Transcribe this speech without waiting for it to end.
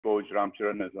coach Ram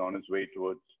Charan is on his way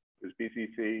towards his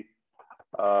PCC.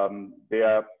 They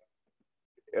are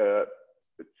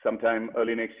sometime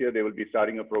early next year, they will be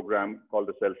starting a program called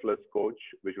the Selfless Coach,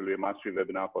 which will be a mastery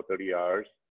webinar for 30 hours.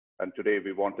 And today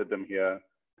we wanted them here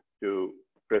to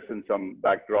present some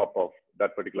backdrop of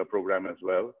that particular program as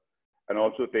well, and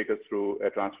also take us through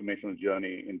a transformational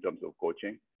journey in terms of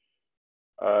coaching.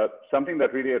 Something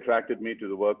that really attracted me to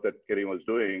the work that Kelly was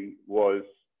doing was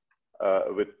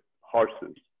with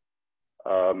horses.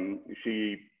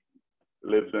 She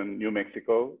lives in New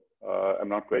Mexico. I'm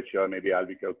not quite sure, maybe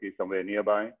Albuquerque, somewhere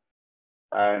nearby.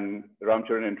 And Ram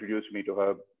Charan introduced me to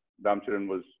her. Ram Charan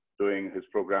was doing his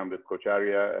program with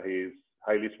Coacharya. He's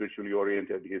highly spiritually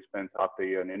oriented. He spent half the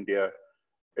year in India,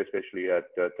 especially at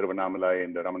Tiruvannamalai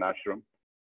in the Ramanashram.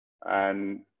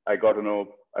 And I got to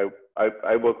know,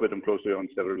 I work with him closely on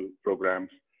several programs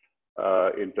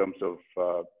in terms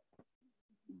of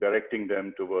directing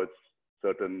them towards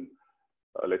certain,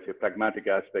 let's say, pragmatic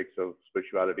aspects of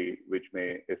spirituality, which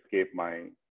may escape my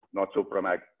not so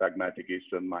pragmatic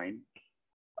Eastern mind.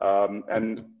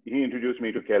 And he introduced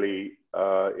me to Kelly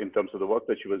in terms of the work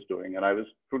that she was doing. And I was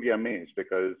truly amazed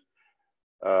because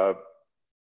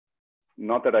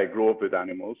not that I grew up with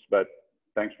animals, but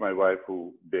thanks to my wife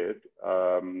who did,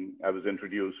 I was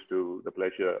introduced to the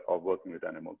pleasure of working with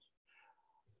animals,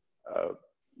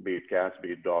 be it cats, be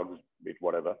it dogs, be it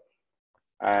whatever.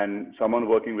 And someone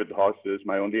working with horses,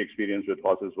 my only experience with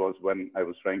horses was when I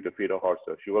was trying to feed a horse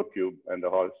a sugar cube and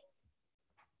the horse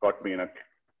caught me in a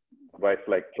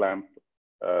vice-like clamp.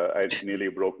 I nearly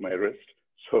broke my wrist.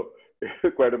 So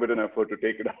quite a bit of an effort to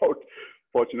take it out.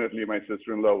 Fortunately, my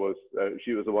sister-in-law was,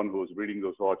 she was the one who was breeding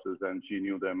those horses and she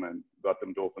knew them and got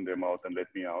them to open their mouth and let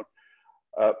me out.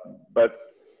 But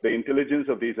the intelligence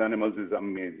of these animals is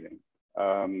amazing.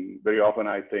 Very often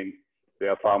I think they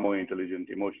are far more intelligent,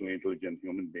 emotionally intelligent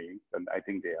human beings, and I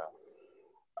think they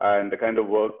are. And the kind of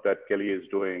work that Kelly is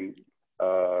doing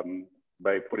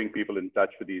by putting people in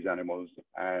touch with these animals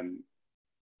and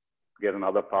get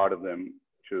another part of them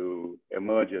to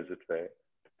emerge, as it were,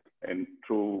 in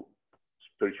true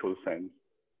spiritual sense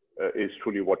is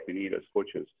truly what we need as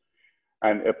coaches.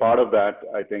 And a part of that,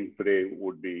 I think today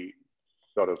would be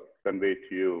sort of conveyed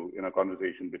to you in a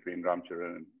conversation between Ram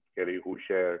Charan and Kelly, who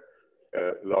share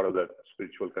a lot of that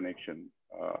spiritual connection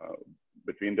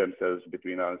between themselves,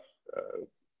 between us,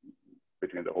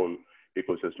 between the whole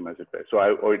ecosystem, as it were. So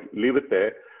I would leave it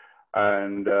there.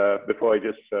 And before I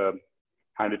just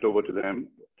hand it over to them,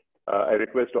 I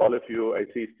request all of you, I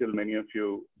see still many of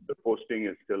you, the posting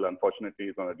is still, unfortunately,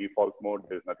 is on a default mode.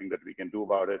 There's nothing that we can do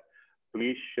about it.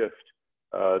 Please shift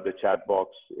the chat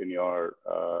box in your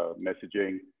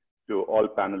messaging to all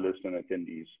panelists and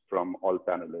attendees from all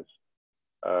panelists.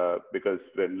 Because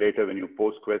when you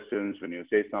post questions, when you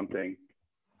say something,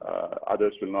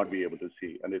 others will not be able to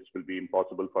see, and it will be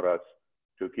impossible for us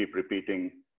to keep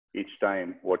repeating each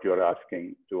time what you're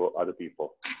asking to other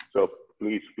people. So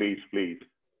please, please, please,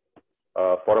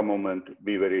 for a moment,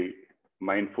 be very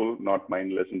mindful, not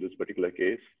mindless in this particular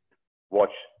case.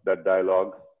 Watch that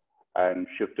dialogue and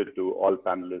shift it to all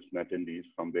panelists and attendees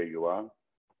from where you are.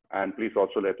 And please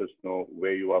also let us know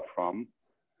where you are from.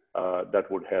 That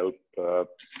would help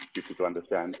people to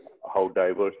understand how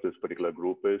diverse this particular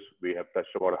group is. We have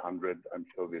touched about 100. I'm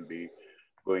sure we'll be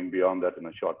going beyond that in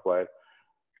a short while.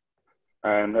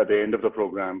 And at the end of the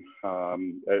program,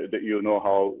 you know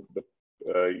how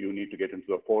you need to get into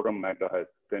the forum. Magda has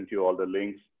sent you all the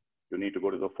links. You need to go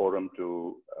to the forum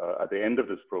to, at the end of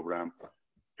this program,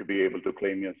 to be able to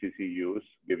claim your CCUs,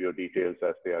 give your details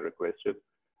as they are requested.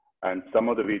 And some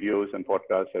of the videos and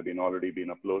podcasts have already been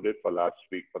uploaded for last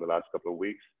week, for the last couple of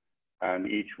weeks. And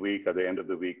each week, at the end of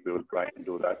the week, we will try and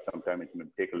do that. Sometimes it may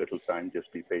take a little time.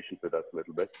 Just be patient with us a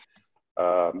little bit.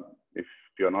 If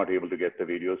you're not able to get the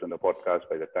videos and the podcast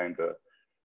by the time the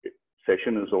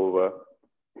session is over,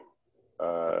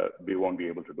 we won't be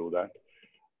able to do that.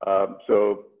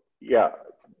 So yeah,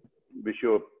 wish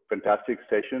you a fantastic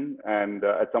session. And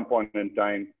at some point in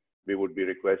time, we would be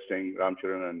requesting, Ram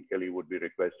Charan and Kelly would be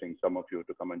requesting some of you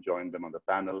to come and join them on the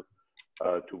panel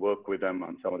to work with them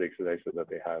on some of the exercises that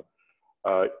they have.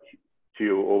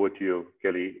 Over to you,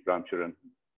 Kelly, Ram Charan.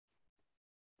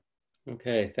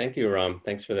 Okay, thank you, Ram.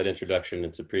 Thanks for that introduction.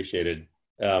 It's appreciated.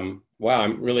 Wow,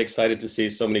 I'm really excited to see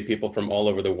so many people from all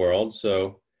over the world.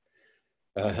 So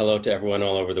hello to everyone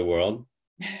all over the world.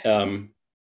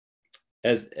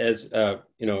 As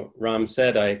you know, Ram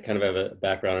said, I kind of have a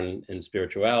background in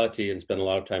spirituality and spent a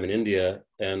lot of time in India.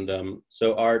 And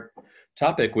so our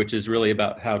topic, which is really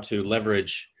about how to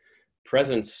leverage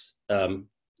presence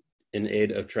in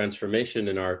aid of transformation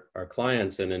in our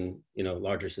clients and in, you know,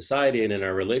 larger society and in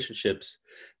our relationships,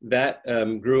 that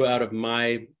grew out of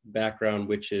my background,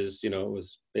 which is, you know,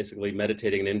 was basically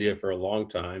meditating in India for a long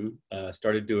time,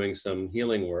 started doing some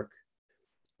healing work,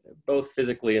 both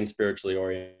physically and spiritually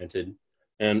oriented,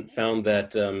 and found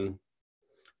that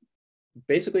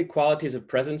basically qualities of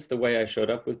presence, the way I showed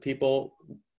up with people,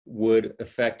 would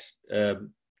affect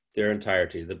their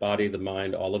entirety, the body, the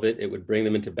mind, all of it. It would bring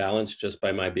them into balance just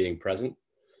by my being present.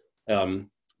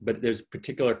 But there's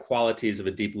particular qualities of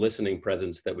a deep listening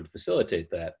presence that would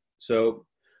facilitate that. So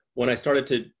when I started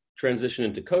to transition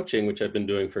into coaching, which I've been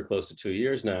doing for close to 2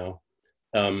 years now,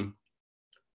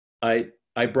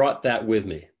 I brought that with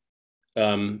me.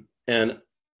 And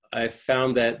I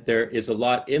found that there is a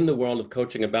lot in the world of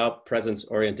coaching about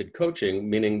presence-oriented coaching,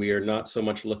 meaning we are not so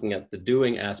much looking at the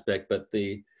doing aspect, but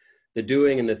the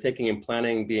doing and the thinking and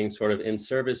planning being sort of in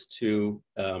service to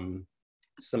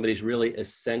somebody's really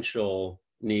essential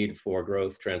need for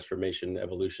growth, transformation,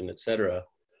 evolution, et cetera.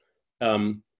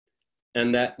 And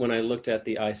that when I looked at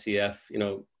the ICF, you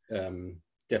know,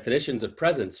 definitions of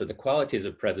presence or the qualities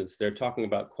of presence, they're talking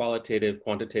about qualitative,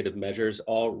 quantitative measures,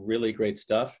 all really great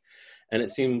stuff. And it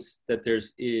seems that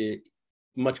there's a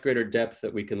much greater depth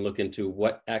that we can look into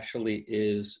what actually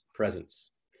is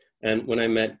presence. And when I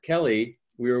met Kelly,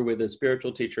 we were with a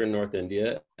spiritual teacher in North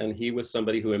India, and he was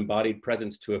somebody who embodied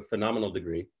presence to a phenomenal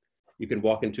degree. You could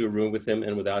walk into a room with him,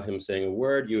 and without him saying a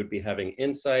word, you would be having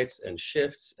insights and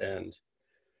shifts, and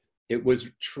it was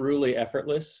truly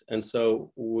effortless. And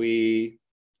so we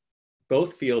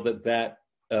both feel that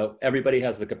everybody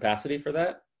has the capacity for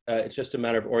that. It's just a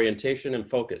matter of orientation and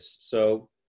focus. So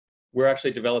we're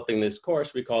actually developing this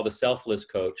course we call the Selfless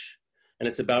Coach. And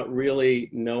it's about really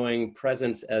knowing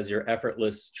presence as your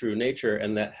effortless true nature,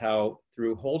 and that how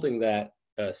through holding that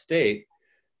state,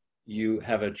 you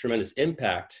have a tremendous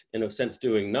impact, in a sense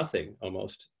doing nothing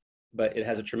almost, but it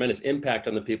has a tremendous impact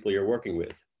on the people you're working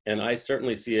with. And I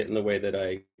certainly see it in the way that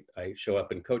I show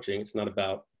up in coaching. It's not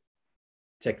about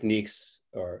techniques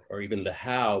or even the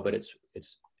how, but it's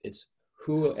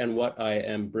who and what I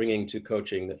am bringing to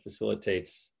coaching that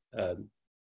facilitates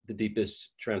the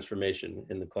deepest transformation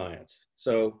in the clients.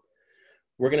 So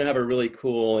we're going to have a really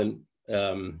cool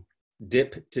and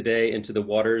dip today into the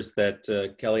waters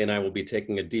that Kelly and I will be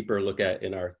taking a deeper look at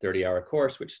in our 30-hour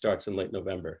course, which starts in late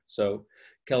November. So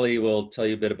Kelly will tell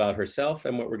you a bit about herself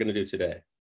and what we're going to do today.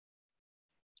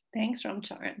 Thanks, Ram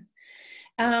Charan.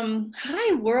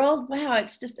 Hi, world. Wow,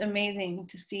 it's just amazing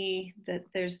to see that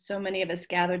there's so many of us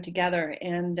gathered together.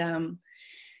 And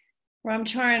Ram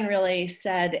Charan really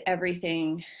said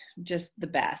everything just the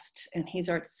best, and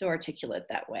he's so articulate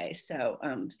that way. So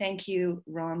thank you,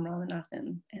 Ram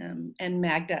Ramanathan and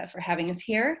Magda, for having us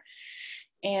here.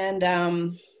 And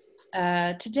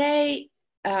today,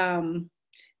 I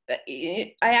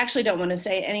actually don't want to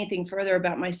say anything further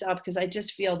about myself, because I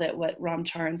just feel that what Ram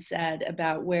Charan said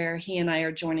about where he and I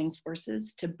are joining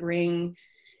forces to bring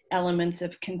elements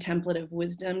of contemplative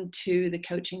wisdom to the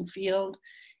coaching field,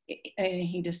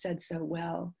 he just said so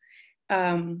well.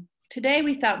 Today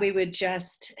we thought we would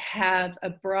just have a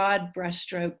broad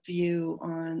brushstroke view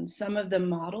on some of the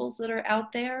models that are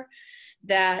out there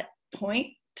that point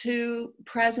to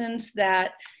presence,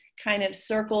 that kind of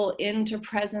circle into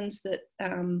presence, that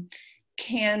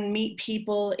can meet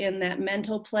people in that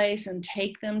mental place and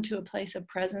take them to a place of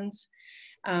presence.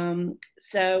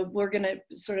 So we're going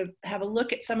to sort of have a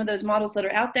look at some of those models that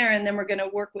are out there, and then we're going to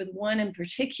work with one in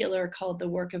particular called the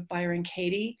work of Byron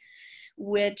Katie,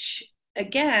 which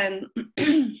again,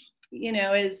 you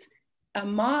know, is a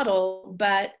model,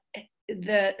 but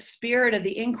the spirit of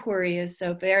the inquiry is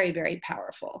so very, very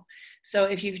powerful. So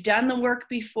if you've done the work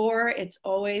before, it's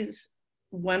always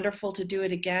wonderful to do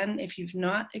it again. If you've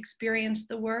not experienced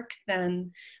the work, then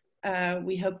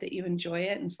we hope that you enjoy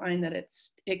it and find that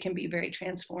it can be very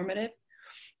transformative.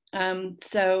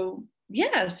 So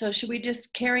yeah, so should we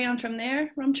just carry on from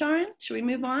there, Ram Charan? Should we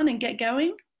move on and get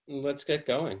going? Let's get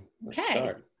going. Let's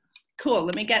start.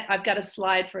 Cool. I've got a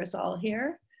slide for us all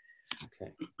here.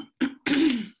 Okay.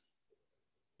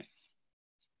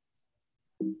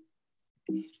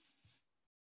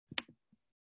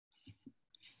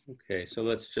 Okay, so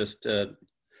let's just, you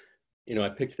know, I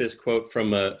picked this quote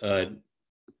from a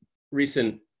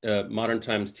recent modern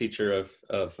times teacher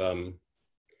of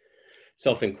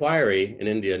self-inquiry in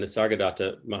India,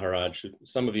 Nisargadatta Maharaj.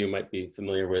 Some of you might be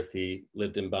familiar with. He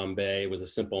lived in Bombay, was a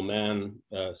simple man,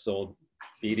 sold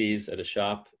beedies at a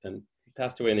shop, and he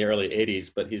passed away in the early 80s,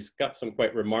 but he's got some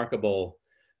quite remarkable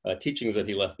teachings that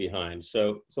he left behind.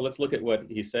 So let's look at what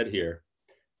he said here.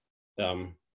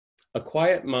 A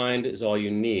quiet mind is all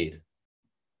you need.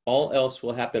 All else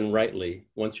will happen rightly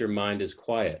once your mind is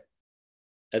quiet.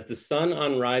 As the sun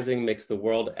on rising makes the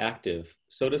world active,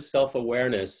 so does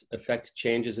self-awareness affect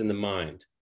changes in the mind.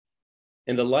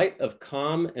 In the light of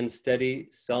calm and steady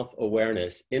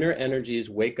self-awareness, inner energies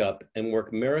wake up and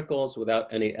work miracles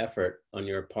without any effort on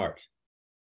your part.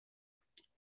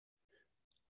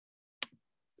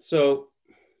 So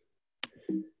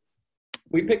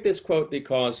we picked this quote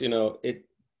because,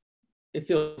 it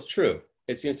feels true.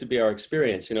 It seems to be our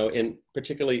experience,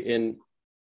 particularly in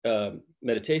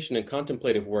meditation and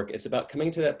contemplative work. It's about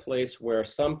coming to that place where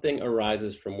something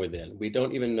arises from within. We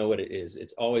don't even know what it is.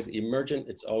 It's always emergent.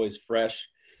 It's always fresh.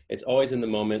 It's always in the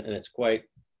moment. And it's quite,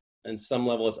 on some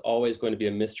level, it's always going to be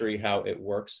a mystery how it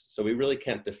works. So we really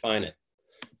can't define it.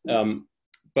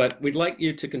 But we'd like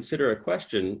you to consider a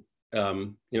question,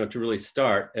 to really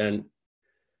start. And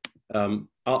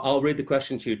I'll read the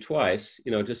question to you twice,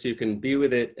 just so you can be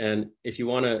with it. And if you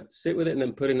want to sit with it and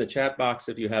then put in the chat box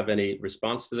if you have any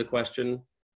response to the question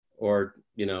or,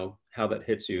 how that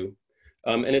hits you.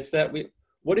 And it's that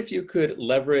what if you could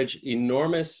leverage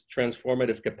enormous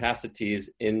transformative capacities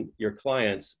in your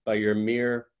clients by your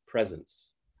mere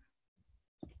presence?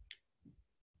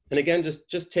 And again,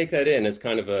 just take that in as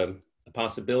kind of a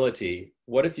possibility.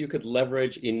 What if you could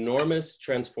leverage enormous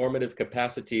transformative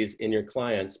capacities in your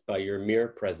clients by your mere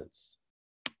presence?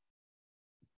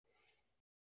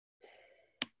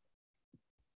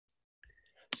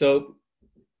 So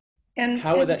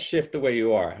how would that shift the way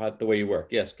you are, the way you work?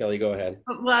 Yes, Kelly, go ahead.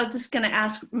 Well, I was just going to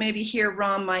ask, maybe here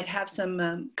Ram might have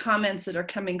some comments that are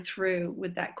coming through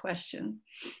with that question.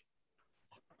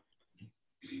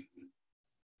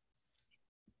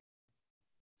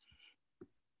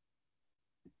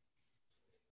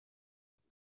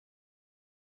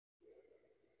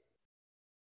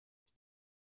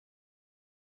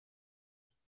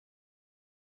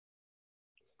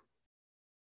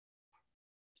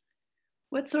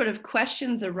 What sort of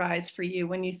questions arise for you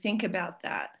when you think about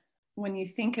that? When you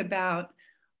think about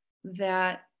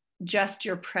that, just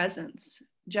your presence,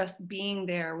 just being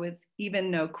there with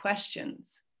even no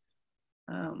questions,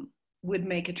 would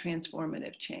make a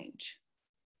transformative change.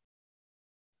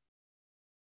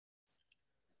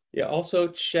 Yeah, also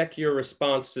check your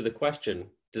response to the question.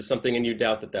 Does something in you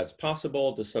doubt that that's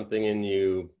possible? Does something in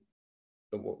you,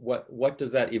 what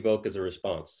does that evoke as a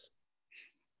response?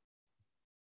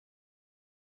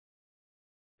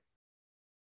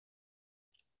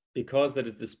 Because that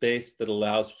is the space that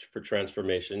allows for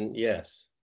transformation, yes.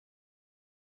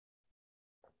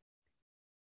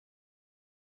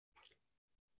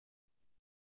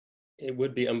 It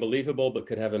would be unbelievable, but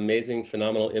could have amazing,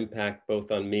 phenomenal impact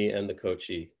both on me and the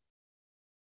coachee.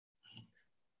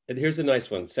 And here's a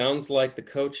nice one. Sounds like the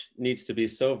coach needs to be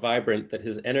so vibrant that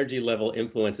his energy level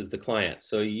influences the client.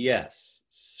 So yes,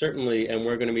 certainly, and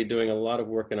we're going to be doing a lot of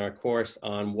work in our course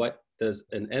on what does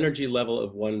an energy level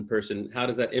of one person, how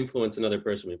does that influence another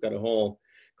person? We've got a whole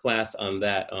class on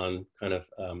that, on kind of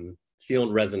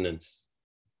field resonance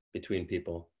between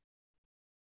people.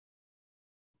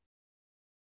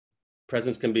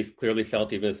 Presence can be clearly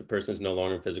felt even if the person is no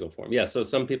longer in physical form. Yeah, so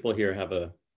some people here have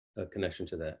a connection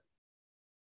to that.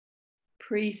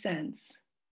 Pre-sense.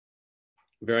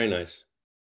 Very nice.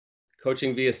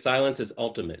 Coaching via silence is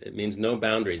ultimate. It means no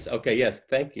boundaries. Okay, yes,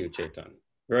 thank you, Chetan.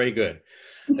 Very good.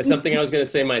 That's something I was going to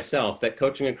say myself, that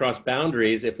coaching across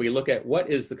boundaries, if we look at what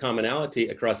is the commonality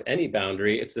across any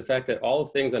boundary, it's the fact that all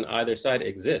things on either side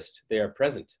exist. They are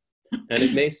present. And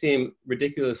it may seem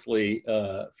ridiculously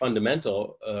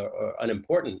fundamental or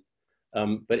unimportant,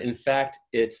 but in fact,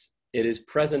 it is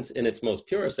presence in its most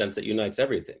pure sense that unites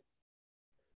everything.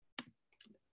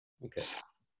 Okay,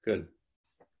 good.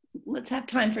 Let's have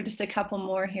time for just a couple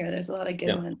more here. There's a lot of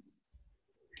good ones.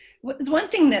 There's one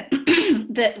thing that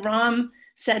that Ram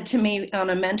said to me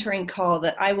on a mentoring call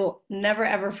that I will never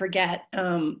ever forget,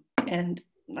 and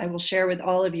I will share with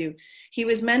all of you. He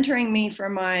was mentoring me for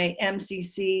my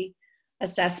MCC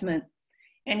assessment,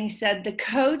 and he said, the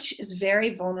coach is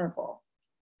very vulnerable.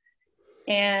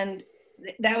 And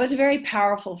that was very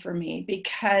powerful for me,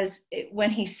 because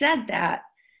when he said that,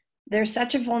 there's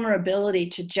such a vulnerability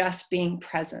to just being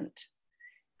present,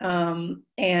 and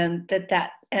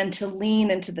and to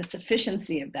lean into the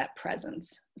sufficiency of that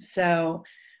presence. So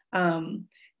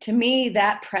to me,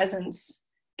 that presence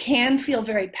can feel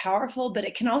very powerful, but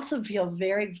it can also feel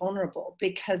very vulnerable,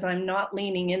 because I'm not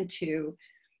leaning into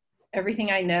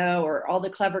everything I know or all the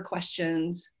clever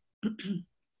questions.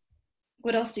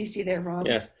 What else do you see there, Ram?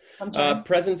 Yes.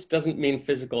 Presence doesn't mean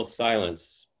physical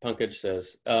silence, Pankaj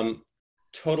says.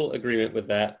 Total agreement with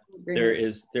that.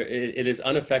 It is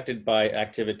unaffected by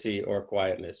activity or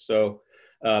quietness. So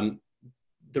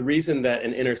the reason that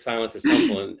an inner silence is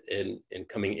helpful in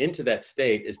coming into that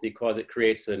state is because it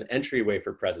creates an entryway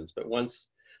for presence. But once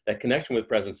that connection with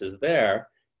presence is there,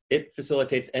 it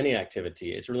facilitates any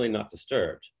activity. It's really not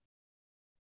disturbed.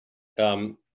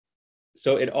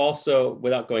 So it also,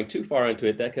 without going too far into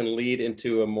it, that can lead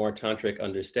into a more tantric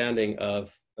understanding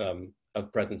of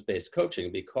presence-based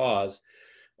coaching, because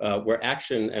where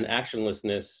action and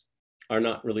actionlessness are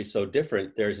not really so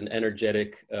different, there's an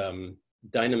energetic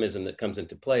dynamism that comes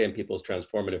into play in people's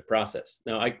transformative process.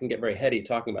 Now, I can get very heady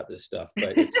talking about this stuff,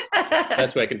 but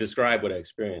that's way I can describe what I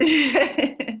experienced.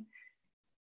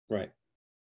 Right.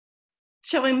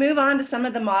 Shall we move on to some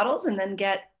of the models and then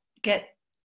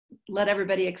let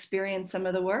everybody experience some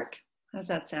of the work? How's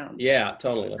that sound? Yeah,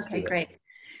 totally. Let's do that. Okay, great.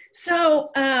 So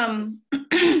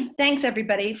thanks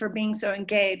everybody for being so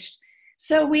engaged.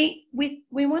 So we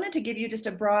wanted to give you just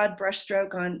a broad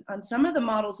brushstroke on some of the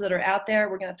models that are out there.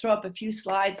 We're going to throw up a few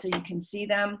slides so you can see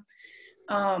them.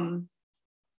 And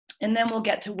then we'll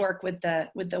get to work with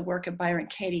the work of Byron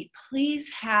Katie.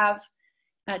 Please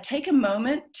take a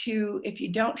moment to, if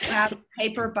you don't have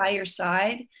paper by your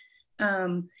side,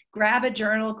 grab a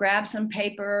journal, grab some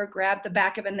paper, grab the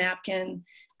back of a napkin,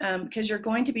 because you're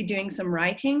going to be doing some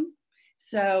writing.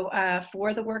 So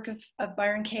for the work of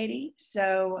Byron Katie.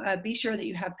 So be sure that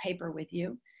you have paper with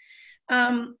you.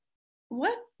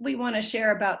 What we want to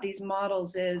share about these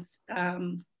models is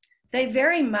they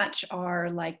very much are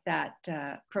like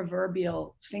that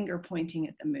proverbial finger pointing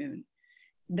at the moon.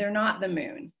 They're not the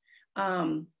moon.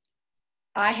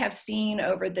 I have seen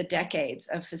over the decades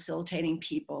of facilitating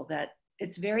people that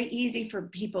it's very easy for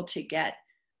people to get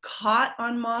caught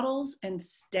on models and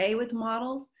stay with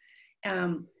models.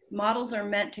 Models are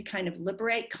meant to kind of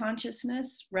liberate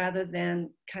consciousness rather than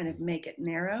kind of make it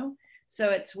narrow. So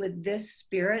it's with this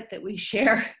spirit that we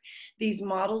share these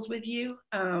models with you.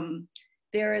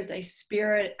 There is a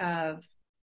spirit of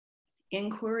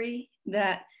inquiry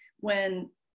that, when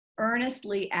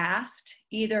earnestly asked,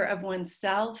 either of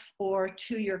oneself or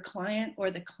to your client,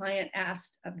 or the client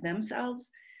asked of themselves,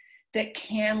 that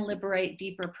can liberate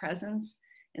deeper presence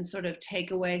and sort of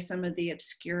take away some of the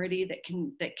obscurity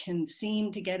that can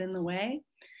seem to get in the way.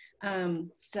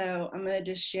 So I'm going to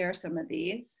just share some of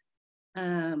these.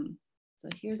 So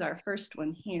here's our first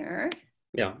one here.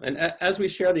 Yeah, and as we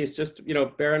share these, just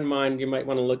bear in mind, you might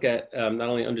want to look at not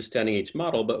only understanding each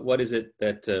model, but what are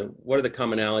the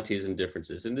commonalities and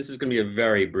differences? And this is going to be a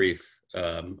very brief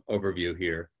overview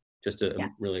here, just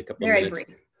really a couple of minutes.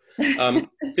 Brief.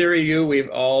 Theory U,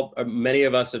 many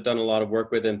of us have done a lot of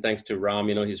work with, and thanks to Ram,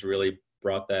 he's really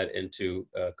brought that into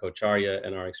Coacharya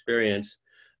and our experience.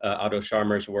 Otto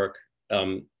Scharmer's work,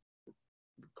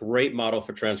 great model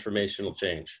for transformational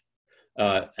change.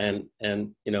 And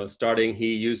starting,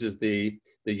 he uses the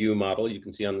U model, you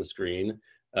can see on the screen,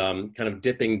 kind of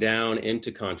dipping down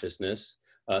into consciousness,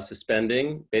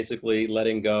 suspending, basically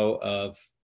letting go of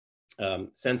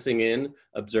sensing in,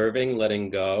 observing, letting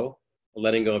go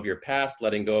of your past,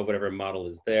 letting go of whatever model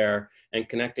is there, and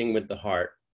connecting with the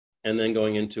heart, and then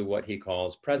going into what he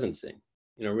calls presencing,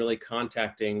 really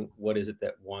contacting what is it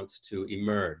that wants to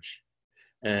emerge,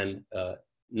 and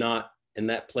not in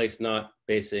that place, not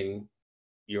basing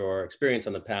your experience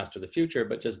on the past or the future,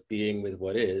 but just being with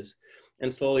what is.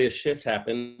 And slowly a shift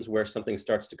happens where something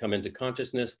starts to come into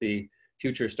consciousness, the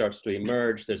future starts to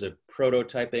emerge. There's a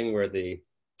prototyping where the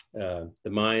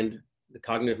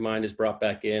cognitive mind is brought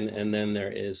back in, and then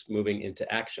there is moving into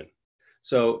action.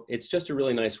 So it's just a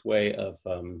really nice way of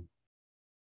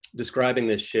describing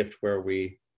this shift where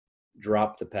we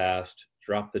drop the past,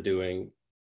 drop the doing,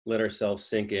 let ourselves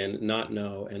sink in, not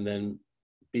know, and then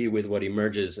be with what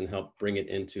emerges and help bring it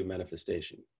into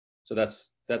manifestation. So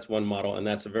that's one model, and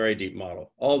that's a very deep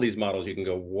model. All these models you can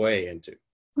go way into.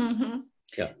 Mm-hmm.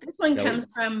 Yeah. This one comes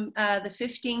from the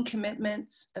 15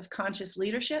 Commitments of Conscious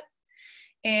Leadership.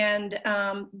 And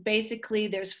basically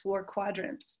there's 4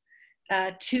 quadrants.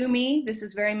 To me, this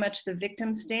is very much the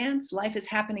victim stance. Life is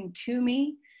happening to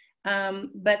me.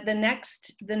 But the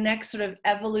next sort of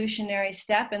evolutionary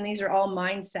step, and these are all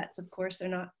mindsets, of course,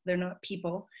 they're not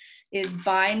people, is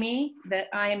by me, that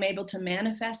I am able to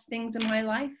manifest things in my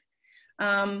life.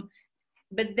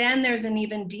 But then there's an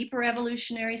even deeper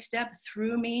evolutionary step,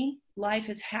 through me. Life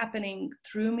is happening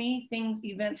through me.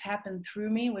 Events happen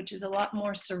through me, which is a lot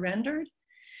more surrendered.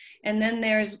 And then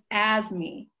there's as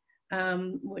me,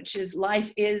 which is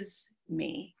life is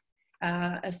me,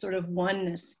 a sort of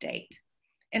oneness state.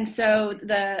 And so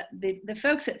the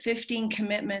folks at 15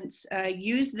 Commitments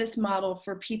use this model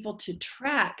for people to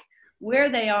track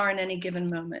where they are in any given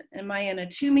moment. Am I in a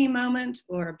to me moment,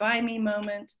 or a by me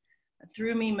moment, a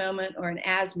through me moment, or an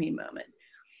as me moment?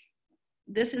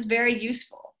 this is very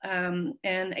useful. And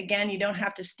again, you don't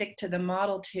have to stick to the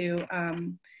model to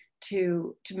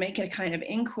make a kind of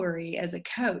inquiry as a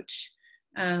coach.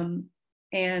 So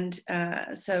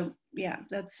yeah,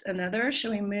 that's another.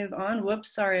 Shall we move on?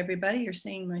 Whoops, sorry everybody, you're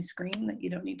seeing my screen that you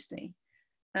don't need to see.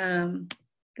 The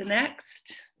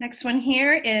next one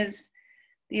here is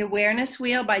The Awareness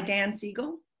Wheel by Dan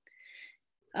Siegel.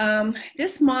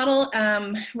 This model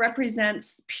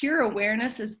represents pure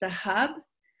awareness as the hub,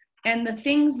 and the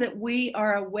things that we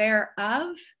are aware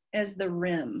of as the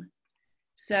rim.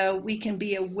 So we can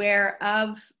be aware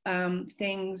of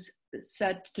things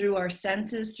set through our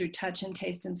senses, through touch and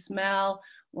taste and smell,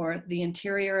 or the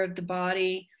interior of the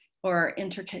body, or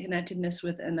interconnectedness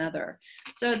with another.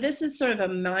 So this is sort of a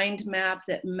mind map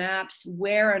that maps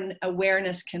where an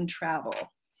awareness can travel.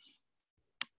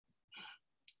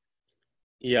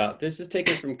 Yeah, this is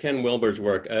taken from Ken Wilber's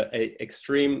work,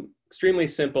 extremely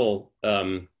simple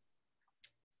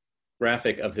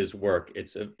graphic of his work.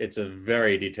 It's a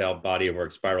very detailed body of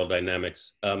work, spiral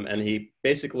dynamics, and he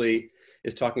basically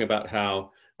is talking about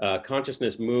how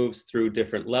consciousness moves through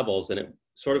different levels, and it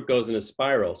sort of goes in a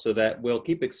spiral, so that we'll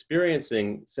keep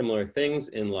experiencing similar things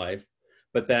in life,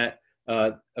 but that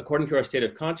according to our state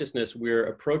of consciousness, we're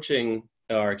approaching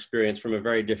our experience from a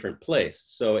very different place.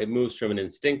 So it moves from an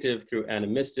instinctive through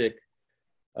animistic,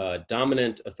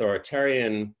 dominant,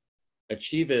 authoritarian,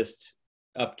 achievist,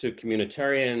 up to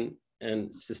communitarian,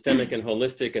 and systemic and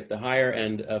holistic at the higher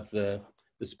end of the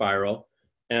spiral.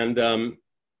 And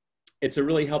it's a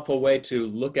really helpful way to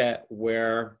look at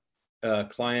where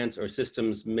clients or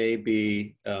systems may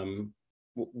be,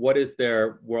 what is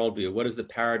their worldview, what is the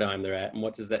paradigm they're at, and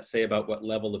what does that say about what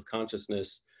level of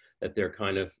consciousness that they're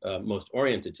kind of most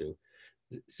oriented to.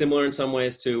 Similar in some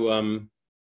ways to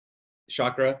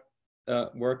chakra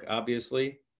work,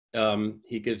 obviously.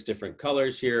 He gives different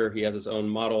colors here. He has his own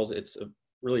models. It's a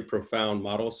really profound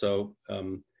model. So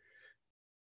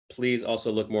please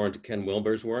also look more into Ken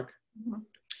Wilber's work. Mm-hmm.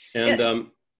 And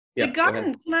yeah, the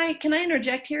garden, can I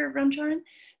interject here, Ram Charan?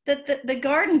 That the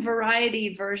garden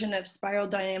variety version of spiral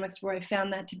dynamics, where I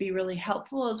found that to be really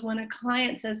helpful, is when a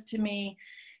client says to me,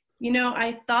 you know,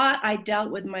 I thought I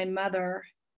dealt with my mother,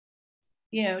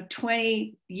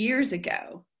 20 years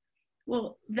ago.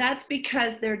 Well, that's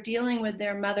because they're dealing with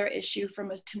their mother issue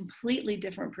from a completely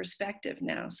different perspective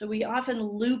now. So we often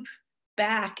loop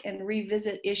back and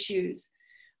revisit issues,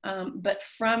 but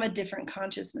from a different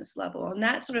consciousness level. And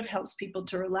that sort of helps people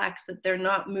to relax, that they're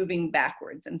not moving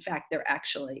backwards. In fact,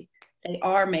 they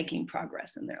are making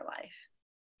progress in their life.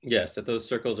 Yes, that those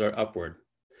circles are upward.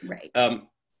 Right.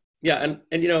 Yeah, and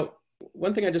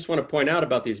one thing I just want to point out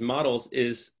about these models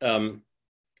is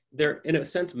they're, in a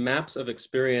sense, maps of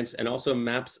experience and also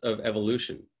maps of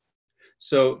evolution.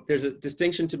 So there's a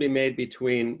distinction to be made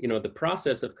between, the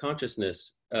process of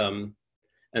consciousness and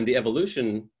the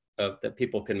evolution that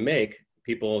people can make,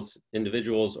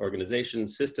 individuals,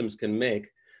 organizations, systems can make.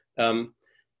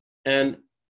 And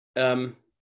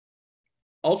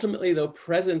ultimately, though,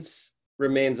 presence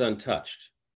remains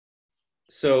untouched.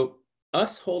 So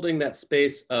us holding that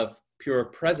space of pure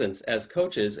presence as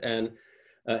coaches and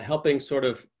helping sort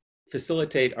of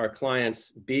facilitate our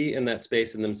clients be in that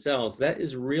space in themselves, that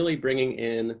is really bringing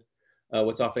in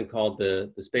what's often called the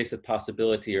space of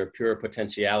possibility or pure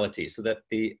potentiality, so that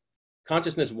the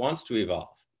consciousness wants to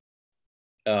evolve.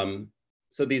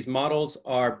 So these models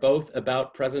are both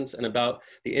about presence and about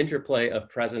the interplay of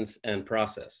presence and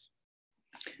process.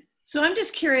 So I'm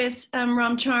just curious,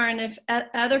 Ram Charan, if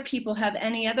other people have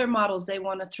any other models they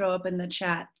want to throw up in the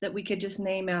chat that we could just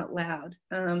name out loud,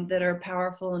 that are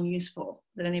powerful and useful,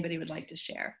 that anybody would like to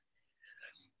share.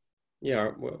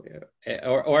 Yeah,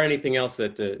 or anything else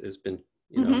that has been,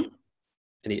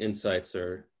 any insights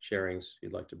or sharings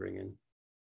you'd like to bring in.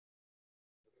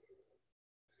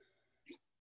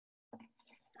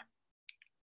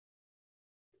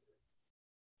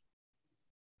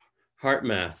 Heart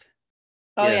math.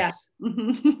 Oh, yes.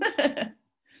 Yeah.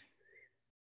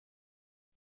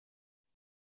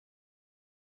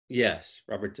 Yes,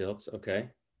 Robert Dilts. Okay,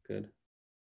 good.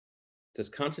 Does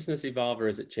consciousness evolve or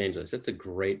is it changeless? That's a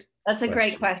great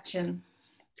great question.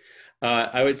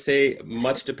 I would say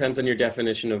much depends on your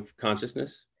definition of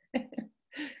consciousness.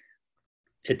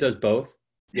 It does both.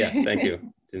 Yes, thank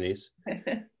you, Denise.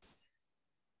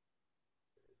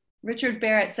 Richard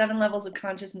Barrett, 7 levels of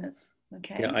consciousness.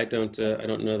 Okay. Yeah, I don't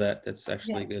know that. That's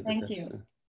actually good. Thank you.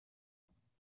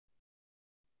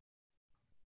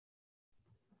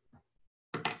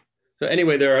 So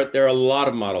anyway, there are a lot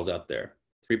of models out there.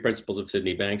 3 Principles of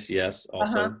Sydney Banks, yes,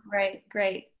 also. Right,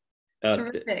 great.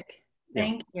 Terrific.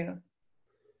 Thank you.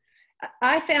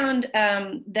 I found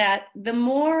that the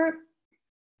more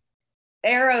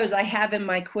arrows I have in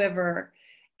my quiver,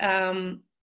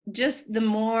 just the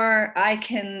more I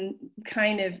can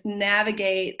kind of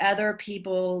navigate other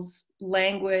people's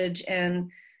language and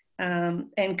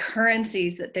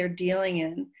currencies that they're dealing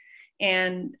in.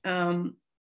 And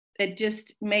it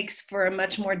just makes for a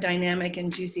much more dynamic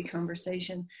and juicy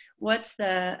conversation. What's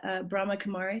the Brahma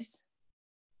Kumaris?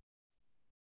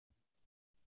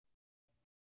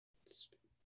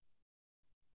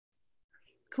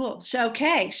 Cool. So,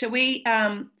 okay, shall we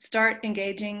start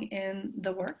engaging in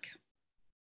the work?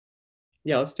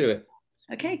 Yeah, let's do it.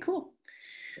 Okay, cool.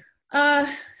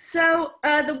 So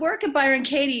the work of Byron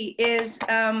Katie is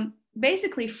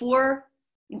basically 4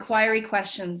 inquiry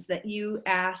questions that you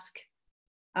ask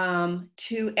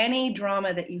to any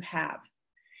drama that you have.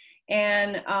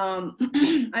 And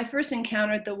I first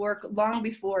encountered the work long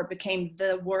before it became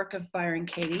the work of Byron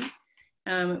Katie.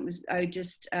 I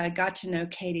just got to know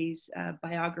Katie's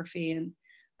biography, and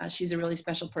she's a really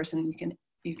special person.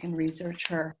 You can research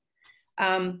her.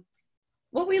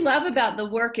 What we love about the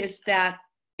work is that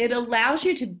it allows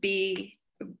you to be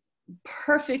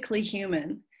perfectly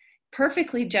human,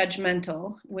 perfectly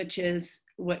judgmental, which is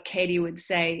what Katie would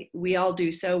say we all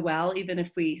do so well. Even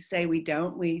if we say we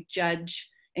don't, we judge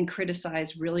and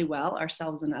criticize really well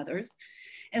ourselves and others.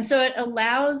 And so it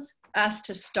allows us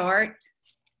to start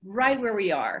right where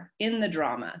we are in the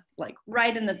drama, like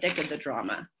right in the thick of the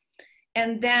drama.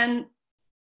 And then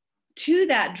to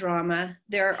that drama,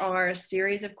 there are a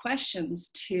series of questions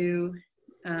to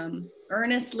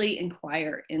earnestly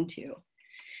inquire into.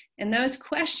 And those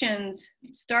questions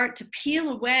start to peel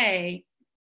away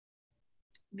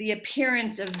the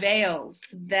appearance of veils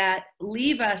that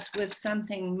leave us with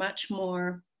something much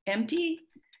more empty,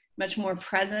 much more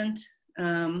present,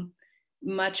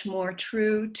 much more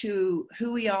true to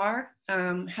who we are,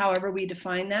 however we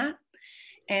define that.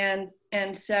 And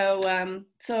so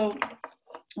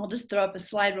I'll just throw up a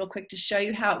slide real quick to show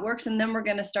you how it works, and then we're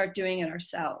going to start doing it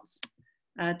ourselves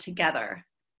together.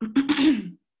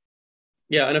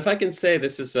 Yeah, and if I can say,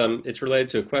 this is it's related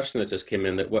to a question that just came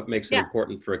in, that what makes it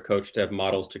important for a coach to have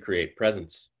models to create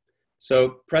presence.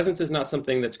 So presence is not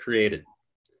something that's created.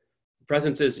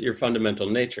 Presence is your fundamental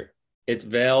nature. It's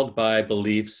veiled by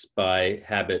beliefs, by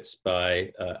habits,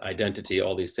 by identity,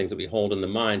 all these things that we hold in the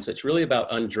mind. So it's really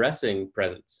about undressing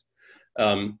presence.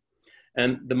 And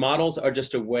the models are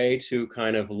just a way to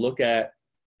kind of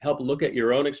help look at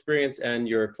your own experience and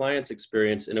your client's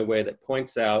experience in a way that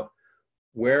points out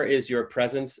where is your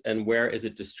presence and where is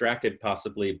it distracted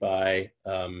possibly by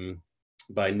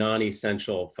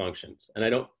non-essential functions.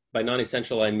 And by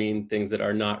non-essential, I mean things that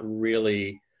are not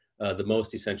really the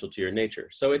most essential to your nature.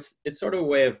 So it's sort of a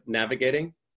way of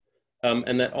navigating.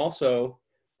 And that also,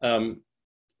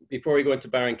 before we go into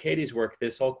Byron Katie's work,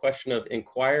 this whole question of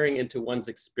inquiring into one's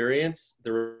experience,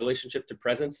 the relationship to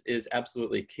presence, is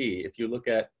absolutely key. If you look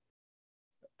at,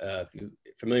 if you're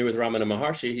familiar with Ramana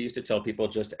Maharshi, he used to tell people,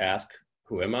 just ask,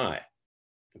 who am I?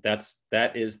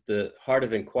 That is the heart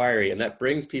of inquiry, and that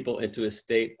brings people into a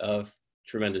state of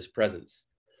tremendous presence.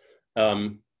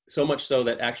 So much so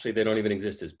that actually they don't even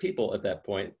exist as people at that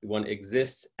point. One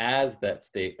exists as that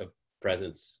state of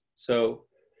presence. So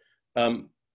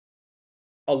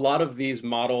a lot of these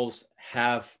models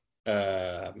have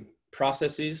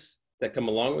processes that come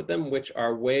along with them, which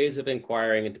are ways of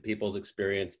inquiring into people's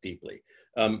experience deeply.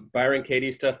 Byron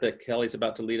Katie stuff that Kelly's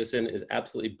about to lead us in is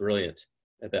absolutely brilliant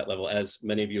at that level, as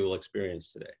many of you will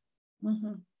experience today.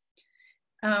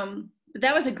 Mm-hmm.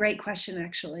 That was a great question,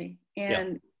 actually.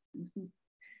 And,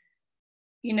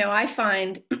 you know, I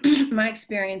find my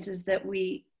experience is that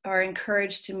we are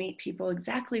encouraged to meet people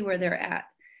exactly where they're at.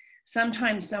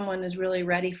 Sometimes someone is really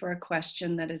ready for a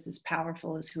question that is as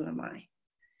powerful as who am I?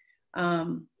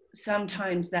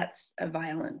 Sometimes that's a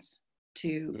violence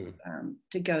to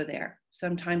go there.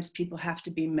 Sometimes people have to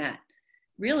be met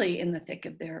really in the thick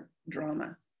of their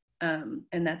drama. And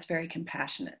that's very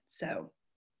compassionate. So,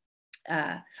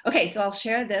 okay, so I'll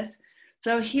share this.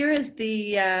 So here are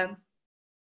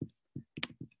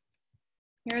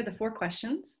the 4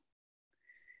 questions.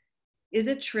 Is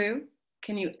it true?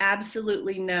 Can you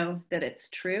absolutely know that it's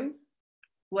true?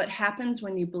 What happens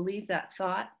when you believe that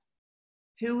thought?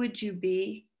 Who would you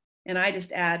be? And I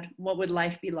just add, what would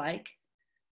life be like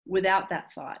without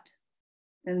that thought?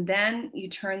 And then you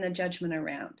turn the judgment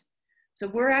around. So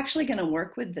we're actually going to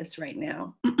work with this right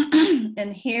now.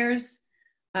 And here's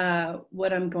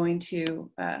what I'm going to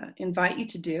invite you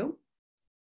to do.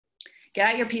 Get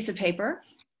out your piece of paper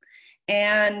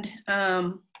and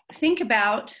think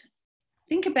about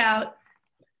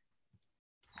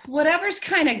whatever's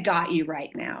kind of got you right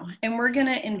now, and we're going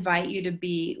to invite you to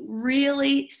be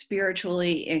really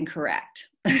spiritually incorrect,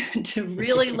 to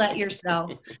really let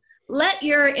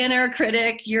your inner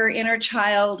critic, your inner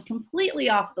child completely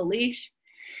off the leash,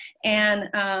 and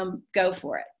go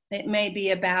for it. It may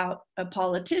be about a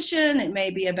politician, it may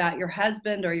be about your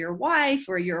husband or your wife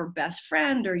or your best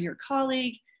friend or your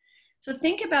colleague. So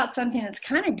think about something that's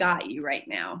kind of got you right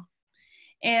now,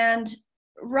 and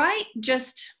write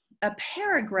just a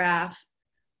paragraph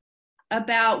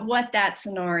about what that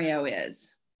scenario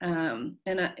is. In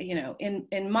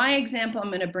my example, I'm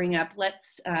going to bring up,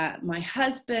 my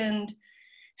husband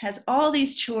has all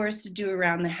these chores to do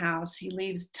around the house. He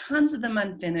leaves tons of them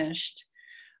unfinished.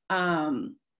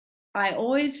 I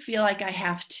always feel like I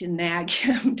have to nag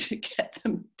him to get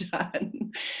them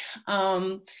done.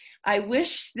 I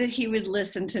wish that he would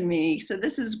listen to me. So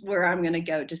this is where I'm going to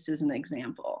go, just as an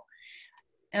example.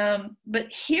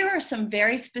 But here are some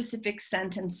very specific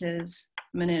sentences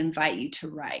I'm going to invite you to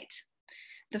write.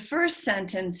 The first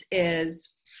sentence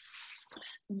is,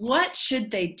 what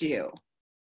should they do?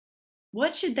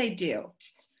 What should they do?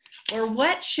 Or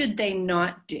what should they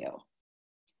not do?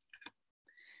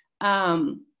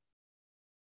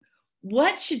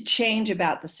 What should change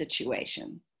about the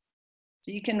situation?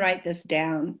 So you can write this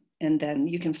down and then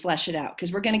you can flesh it out,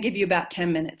 because we're going to give you about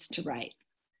 10 minutes to write.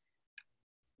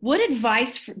 What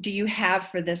advice do you have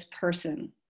for this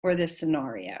person or this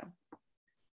scenario?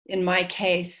 In my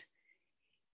case,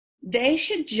 they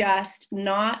should just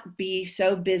not be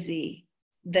so busy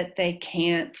that they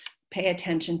can't pay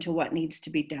attention to what needs to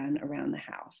be done around the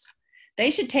house. They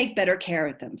should take better care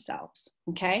of themselves,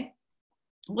 okay?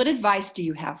 What advice do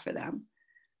you have for them?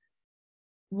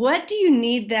 What do you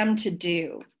need them to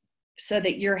do so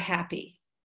that you're happy?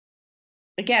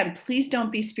 Again, please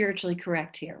don't be spiritually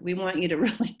correct here. We want you to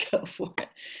really go for it.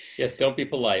 Yes, don't be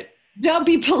polite. Don't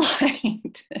be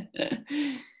polite.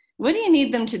 What do you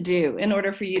need them to do in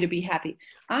order for you to be happy?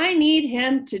 I need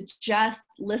him to just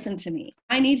listen to me.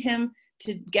 I need him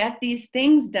to get these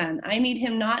things done. I need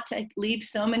him not to leave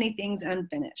so many things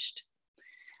unfinished.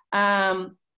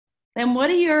 And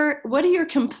what are your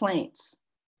complaints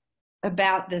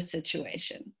about this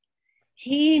situation?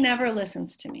 He never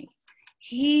listens to me.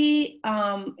 He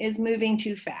is moving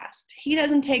too fast. He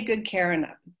doesn't take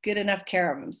good enough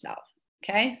care of himself.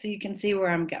 Okay, so you can see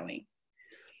where I'm going.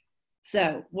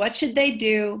 So what should they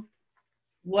do?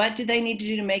 What do they need to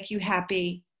do to make you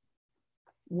happy?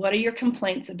 What are your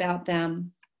complaints about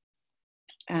them?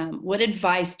 What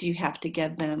advice do you have to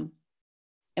give them?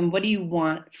 And what do you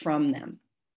want from them?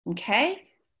 Okay?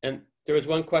 And there was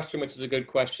one question, which is a good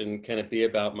question. Can it be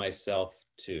about myself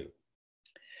too?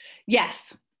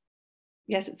 Yes.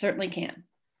 Yes, it certainly can.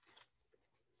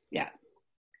 Yeah.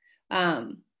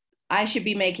 I should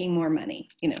be making more money,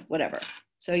 whatever.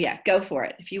 So yeah, go for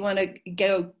it. If you want to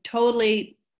go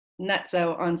totally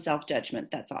nutso on self-judgment,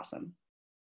 that's awesome.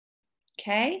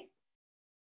 Okay.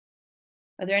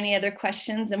 Are there any other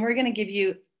questions? And we're going to give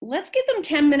you, let's give them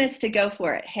 10 minutes to go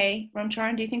for it. Hey, Ram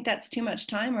Charan, do you think that's too much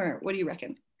time, or what do you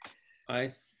reckon?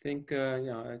 I think,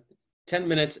 10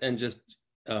 minutes, and just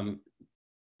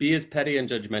be as petty and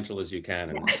judgmental as you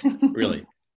can. And really.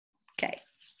 Okay.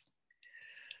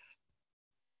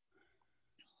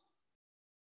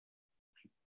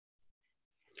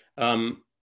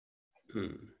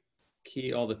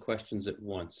 Key all the questions at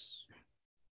once.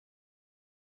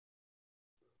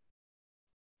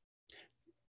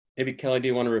 Maybe Kelly, do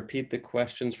you want to repeat the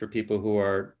questions for people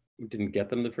who didn't get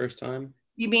them the first time?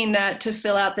 You mean to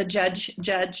fill out the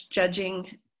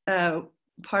judging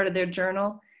part of their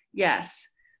journal? Yes.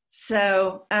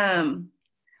 So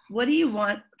what do you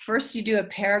want? First, you do a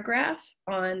paragraph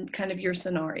on kind of your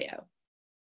scenario.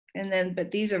 And then,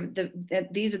 but these are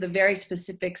the very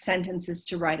specific sentences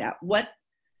to write out. What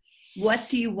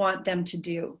do you want them to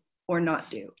do or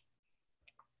not do?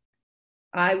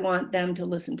 I want them to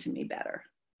listen to me better.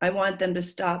 I want them to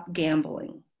stop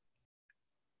gambling.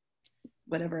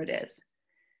 Whatever it is.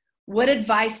 What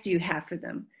advice do you have for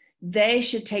them? They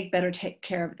should take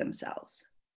care of themselves.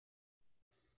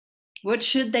 What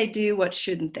should they do? What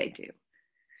shouldn't they do?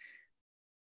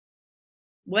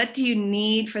 What do you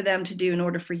need for them to do in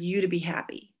order for you to be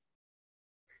happy?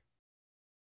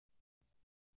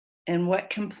 And what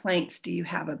complaints do you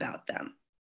have about them?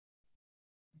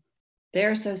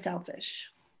 They're so selfish.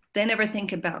 They never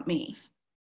think about me.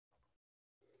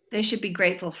 They should be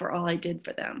grateful for all I did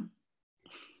for them.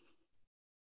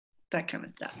 That kind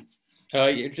of stuff.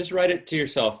 You just write it to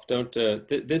yourself. Don't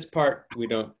this part you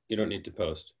don't need to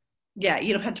post. Yeah,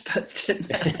 you don't have to post it.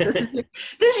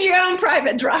 This is your own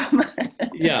private drama.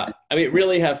 Yeah, I mean,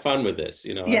 really have fun with this.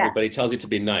 You know, Yeah. everybody tells you to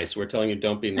be nice. We're telling you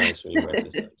don't be nice when you write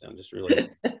this stuff down. Just really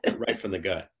right from the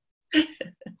gut.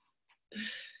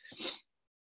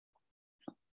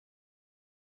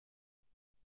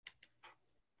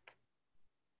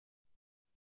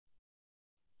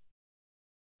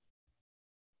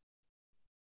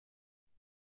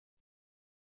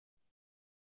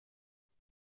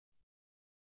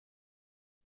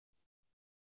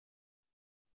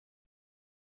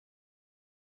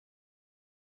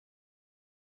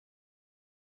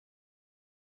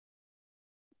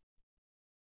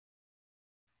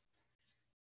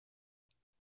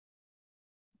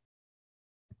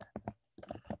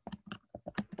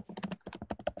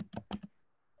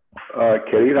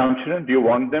 Kelly Ram Charan, do you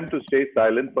want them to stay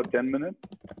silent for 10 minutes,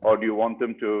 or do you want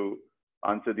them to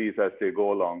answer these as they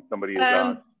go along? Somebody has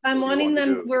asked.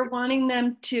 We're wanting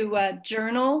them to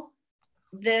journal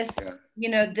this, you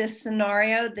know, this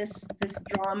scenario, this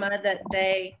drama that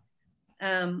they,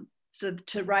 so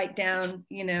to write down,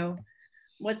 you know,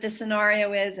 what the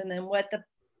scenario is, and then what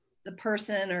the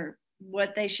person, or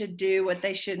what they should do, what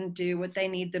they shouldn't do, what they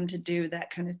need them to do, that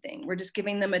kind of thing. We're just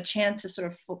giving them a chance to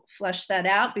sort of flesh that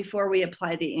out before we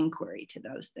apply the inquiry to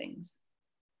those things.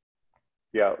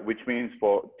 Yeah, which means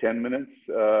for 10 minutes,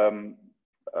 they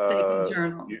can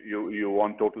journal. You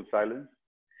want total silence?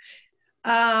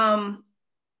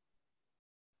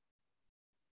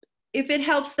 If it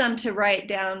helps them to write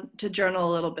down, to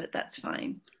journal a little bit, that's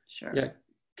fine. Sure. Yeah,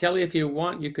 Kelly, if you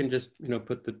want, you can just, you know,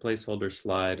 put the placeholder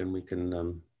slide, and we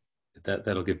can,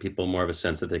 that'll give people more of a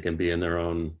sense that they can be in their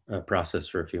own process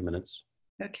for a few minutes.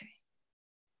 Okay.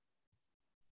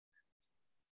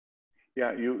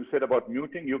 Yeah, you said about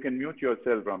muting. You can mute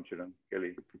yourself, Ram Charan,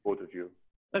 Kelly, both of you.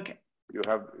 Okay. You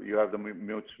have the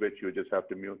mute switch. You just have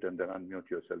to mute and then unmute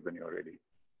yourself when you're ready.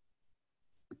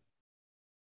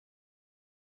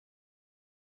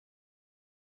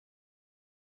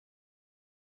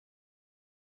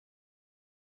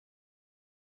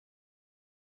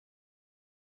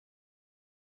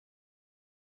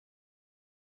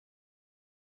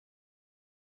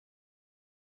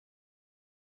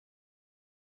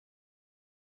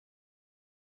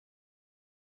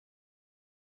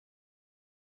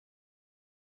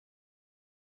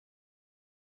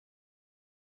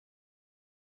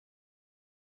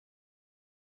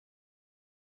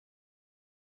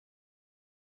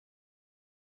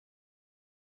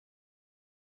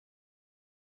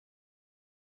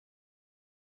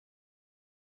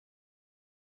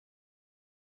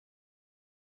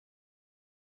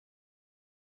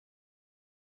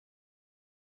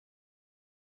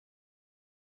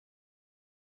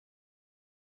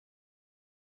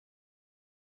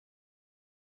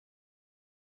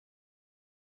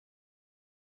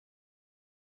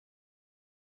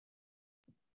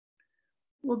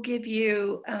 We'll give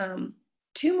you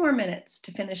 2 more minutes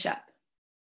to finish up.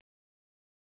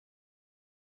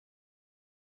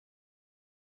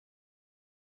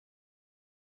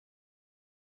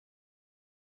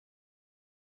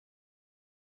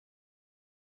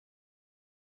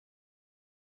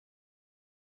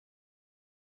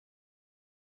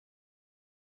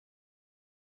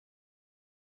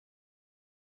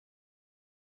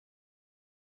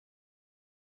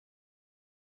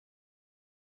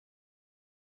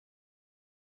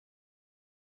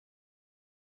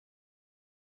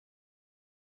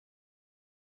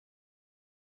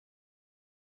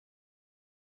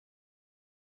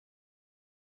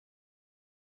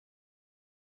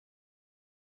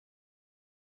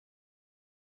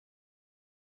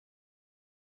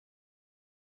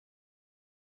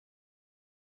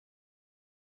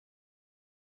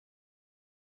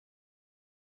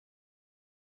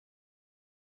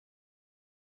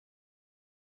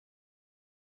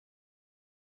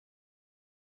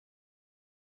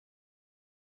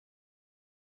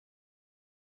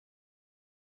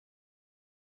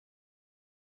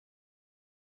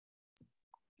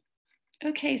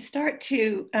 Okay, start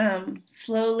to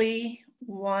slowly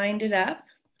wind it up.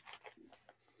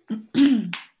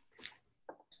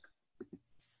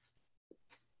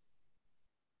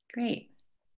 Great.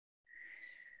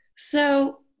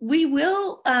 So we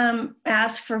will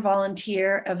ask for a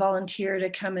volunteer to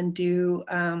come and do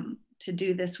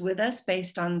this with us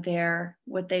based on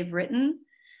what they've written.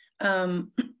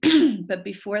 But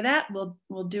before that,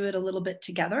 we'll do it a little bit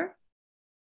together.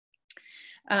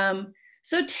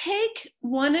 So take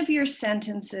one of your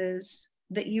sentences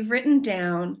that you've written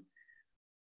down,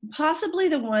 possibly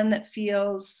the one that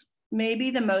feels maybe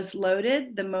the most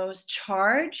loaded, the most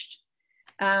charged,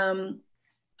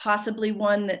 possibly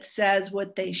one that says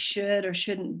what they should or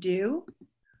shouldn't do,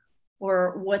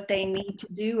 or what they need to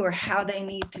do, or how they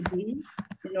need to be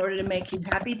in order to make you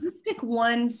happy. Just pick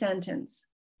one sentence.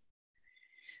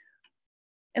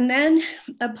 And then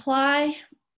apply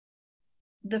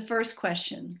the first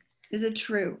question. Is it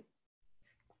true?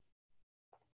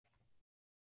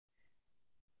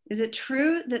 Is it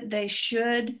true that they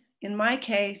should, in my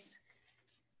case,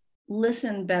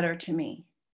 listen better to me?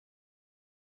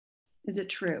 Is it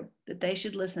true that they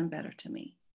should listen better to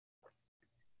me?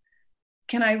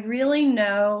 Can I really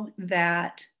know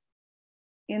that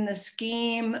in the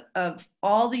scheme of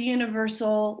all the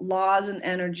universal laws and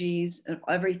energies of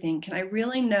everything, can I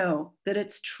really know that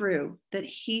it's true that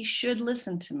he should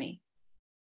listen to me?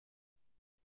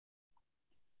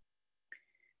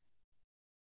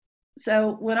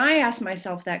 So when I ask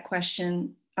myself that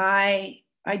question, I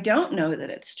don't know that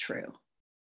it's true.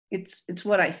 It's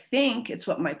what I think, it's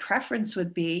what my preference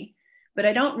would be, but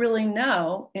I don't really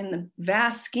know in the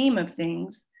vast scheme of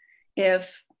things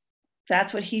if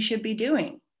that's what he should be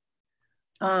doing.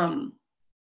 And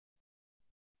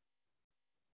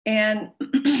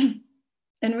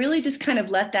really just kind of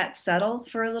let that settle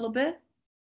for a little bit.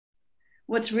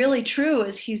 What's really true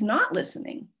is he's not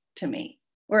listening to me,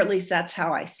 or at least that's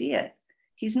how I see it.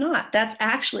 He's not. That's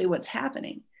actually what's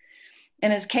happening.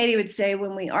 And as Katie would say,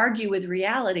 when we argue with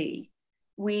reality,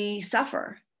 we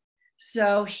suffer.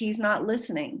 So he's not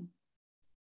listening.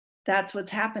 That's what's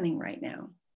happening right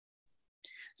now.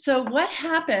 So what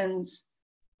happens?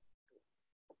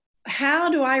 How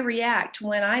do I react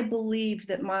when I believe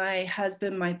that my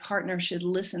husband, my partner, should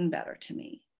listen better to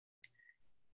me?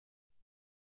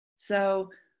 So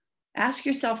ask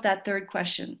yourself that third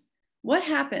question. What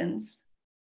happens?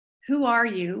 Who are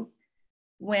you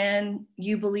when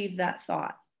you believe that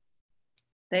thought?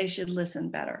 They should listen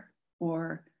better,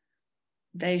 or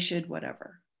they should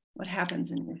whatever. What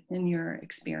happens in your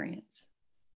experience?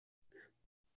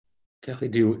 Kelly,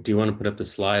 do you want to put up the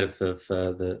slide of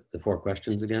the 4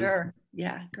 questions again? Sure.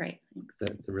 Yeah, great.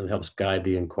 That really helps guide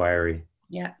the inquiry.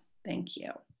 Yeah, thank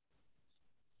you.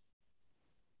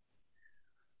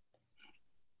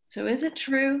 So is it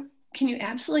true? Can you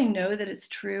absolutely know that it's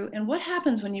true? And what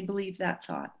happens when you believe that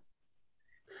thought?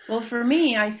 Well, for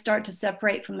me, I start to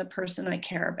separate from the person I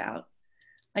care about.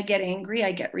 I get angry,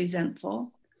 I get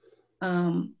resentful.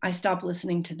 I stop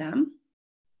listening to them.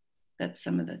 That's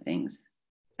some of the things.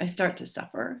 I start to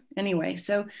suffer. Anyway,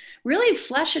 so really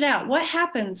flesh it out. What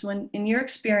happens when, in your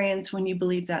experience, when you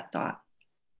believe that thought?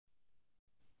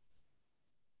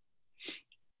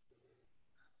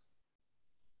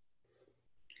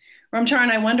 Ram Charan,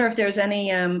 I wonder if there's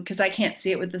any, because I can't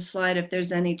see it with the slide, if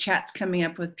there's any chats coming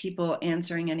up with people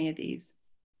answering any of these.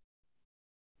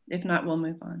 If not, we'll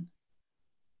move on.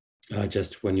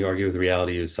 Just when you argue with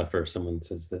reality, you suffer. Someone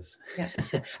says this. Yeah.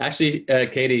 Actually,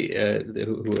 Katie,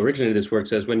 who originated this work,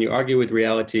 says when you argue with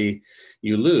reality,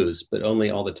 you lose, but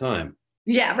only all the time.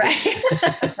 Yeah, right.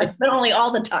 But only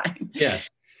all the time. Yes.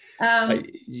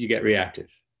 You get reactive.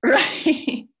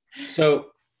 Right.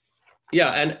 So,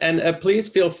 yeah, and please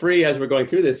feel free as we're going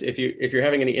through this, if you're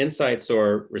having any insights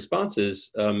or responses,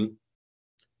 to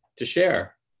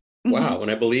share. Wow, when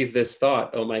I believe this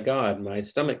thought, oh my God, my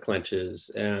stomach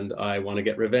clenches and I want to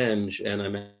get revenge and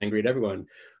I'm angry at everyone.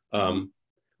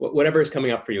 Whatever is coming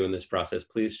up for you in this process,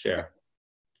 please share.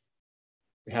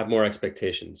 Have more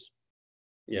expectations.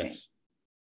 Yes.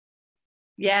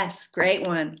 Yes, great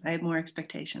one. I have more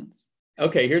expectations.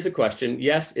 Okay, here's a question.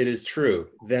 Yes, it is true.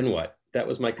 Then what? That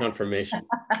was my confirmation.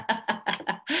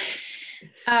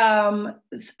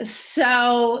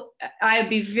 So I'd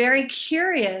be very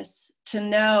curious to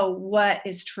know what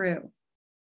is true.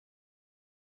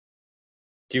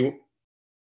 Do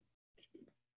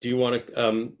you want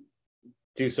to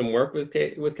do some work with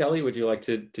Kelly? Would you like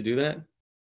to do that?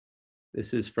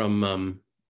 This is from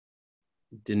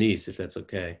Denise, if that's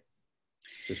okay.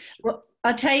 Well,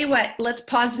 I'll tell you what, let's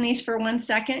pause, Denise, for 1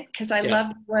 second, because I love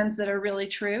the ones that are really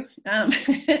true. And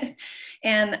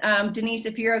Denise,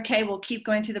 if you're okay, we'll keep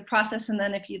going through the process. And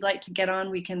then if you'd like to get on,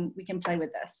 we can play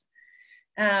with this.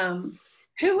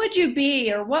 Who would you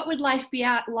be, or what would life be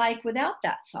like without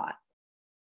that thought?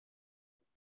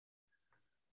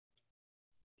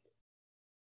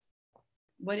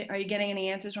 Are you getting any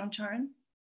answers, Ram Charan?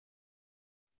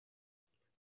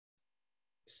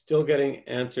 Still getting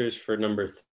answers for number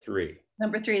 3.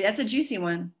 Number 3, that's a juicy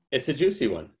one. It's a juicy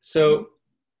one. So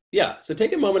yeah, so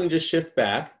take a moment and just shift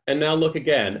back and now look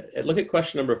again. Look at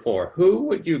question number 4. Who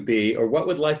would you be, or what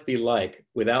would life be like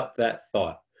without that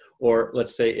thought? Or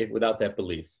let's say without that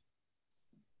belief.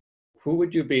 Who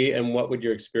would you be and what would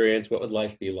your experience, what would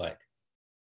life be like?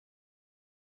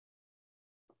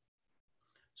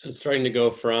 So it's starting to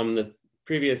go from the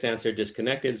previous answer,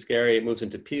 disconnected, scary, it moves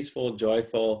into peaceful,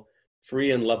 joyful,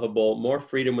 free and lovable, more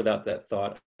freedom without that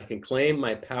thought. I can claim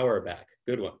my power back.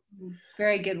 Good one.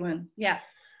 Very good one. Yeah.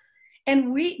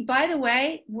 And we, by the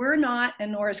way, we're not,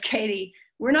 and nor is Katie,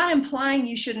 we're not implying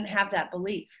you shouldn't have that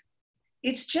belief.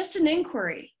 It's just an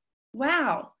inquiry.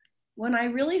 Wow. When I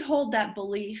really hold that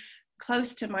belief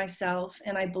close to myself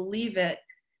and I believe it,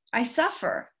 I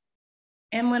suffer.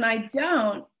 And when I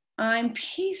don't, I'm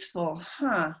peaceful,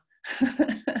 huh?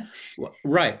 Well,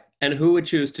 right. And who would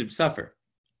choose to suffer?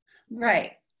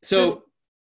 Right. So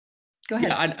go ahead.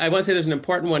 Yeah, I want to say there's an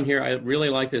important one here. I really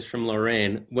like this from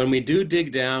Lorraine. When we do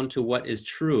dig down to what is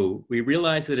true, we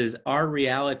realize that it is our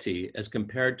reality as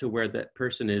compared to where that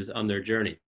person is on their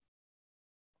journey.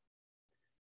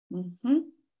 Mm-hmm.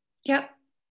 Yep.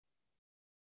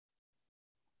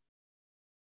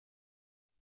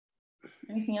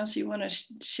 Anything else you want to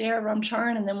share, Ram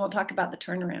Charan, and then we'll talk about the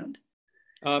turnaround.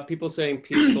 People saying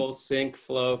peaceful, sync,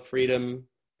 flow, freedom,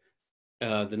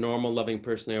 the normal, loving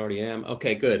person I already am.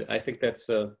 Okay, good. I think that's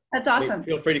awesome.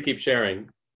 Feel free to keep sharing.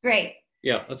 Great.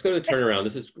 Yeah, let's go to the turnaround.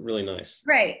 This is really nice.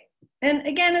 Great. And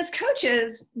again, as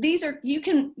coaches, these are you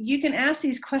can ask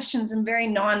these questions in very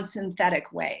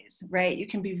non-synthetic ways, right? You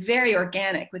can be very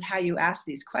organic with how you ask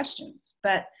these questions,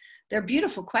 but they're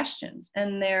beautiful questions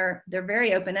and they're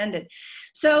very open-ended.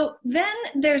 So then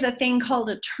there's a thing called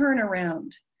a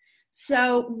turnaround.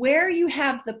 So where you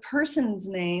have the person's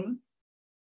name,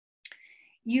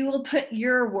 you will put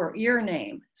your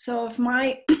name. So if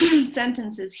my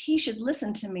sentence is, he should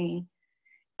listen to me,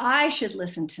 I should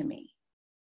listen to me.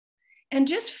 And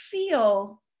just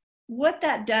feel what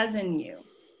that does in you.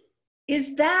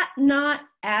 Is that not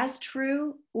as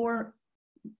true or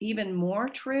even more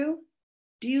true?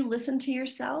 Do you listen to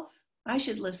yourself? I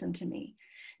should listen to me.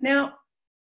 Now,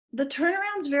 the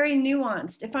turnaround's very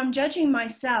nuanced. If I'm judging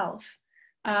myself,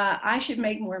 I should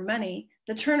make more money.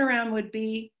 The turnaround would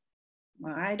be,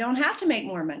 well, I don't have to make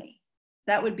more money.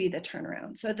 That would be the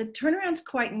turnaround. So the turnaround's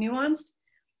quite nuanced.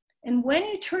 And when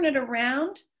you turn it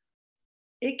around,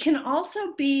 it can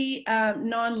also be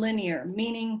non-linear,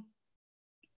 meaning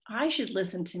I should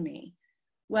listen to me.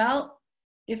 Well,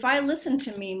 if I listen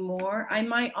to me more, I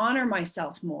might honor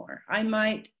myself more. I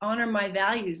might honor my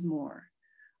values more.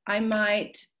 I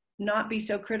might not be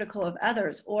so critical of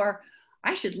others, or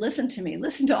I should listen to me,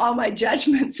 listen to all my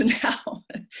judgments and how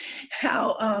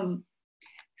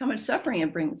much suffering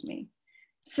it brings me.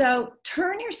 So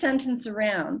turn your sentence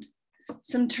around.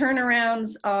 Some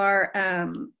turnarounds are,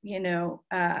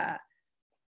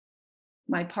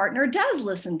 my partner does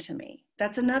listen to me.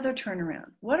 That's another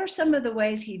turnaround. What are some of the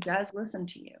ways he does listen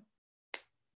to you?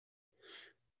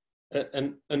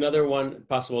 And another one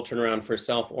possible turnaround for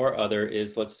self or other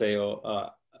is, let's say,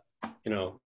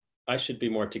 I should be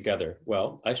more together.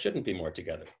 Well, I shouldn't be more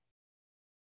together.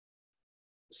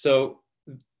 So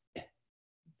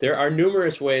there are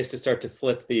numerous ways to start to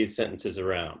flip these sentences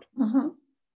around. Mm-hmm.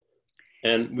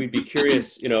 And we'd be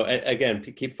curious, again,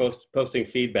 keep posting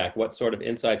feedback. What sort of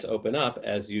insights open up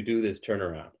as you do this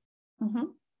turnaround? Mm-hmm.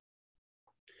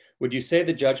 Would you say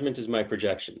the judgment is my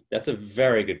projection? That's a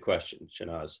very good question,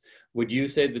 Shanaz. Would you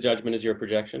say the judgment is your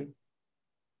projection?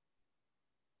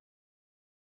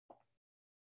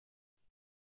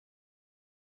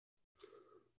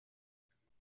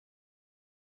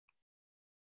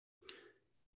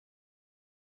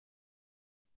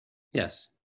 Yes,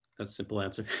 that's a simple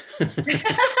answer.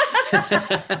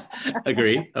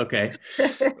 Agree. Okay.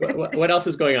 What else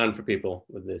is going on for people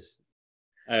with this?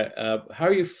 How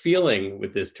are you feeling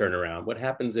with this turnaround? What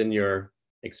happens in your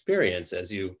experience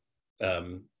as you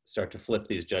start to flip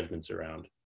these judgments around?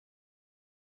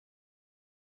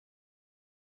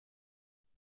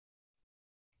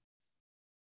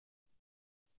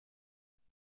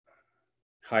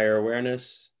 Higher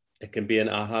awareness. It can be an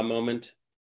aha moment.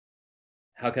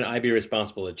 How can I be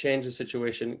responsible to change the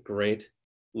situation? Great.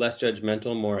 Less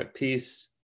judgmental, more at peace.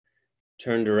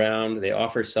 Turned around. They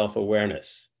offer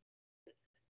self-awareness.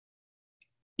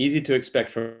 Easy to expect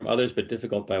from others, but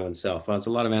difficult by oneself. Well, there's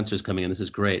a lot of answers coming in. This is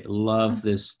great. Love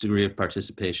this degree of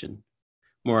participation.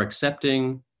 More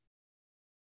accepting.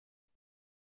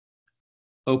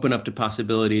 Open up to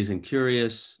possibilities and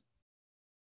curious.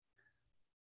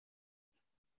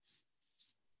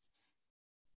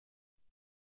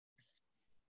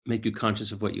 Make you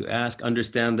conscious of what you ask.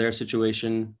 Understand their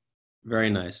situation. Very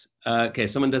nice. Okay,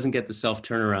 someone doesn't get the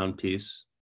self-turnaround piece.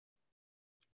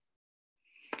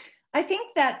 I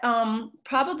think that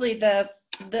probably the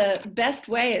best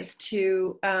way is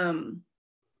to,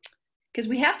 because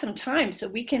we have some time, so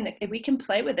we can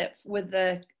play with it with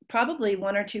probably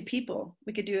one or two people.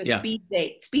 We could do a speed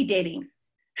dating.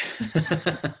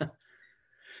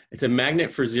 It's a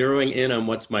magnet for zeroing in on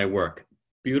what's my work.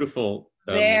 Beautiful.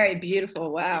 Very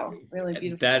beautiful. Wow. Really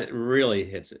beautiful. That really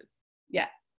hits it. Yeah.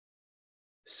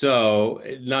 So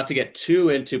not to get too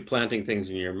into planting things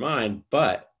in your mind,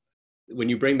 but when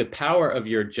you bring the power of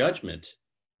your judgment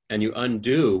and you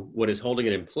undo what is holding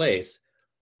it in place,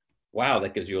 wow,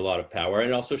 that gives you a lot of power.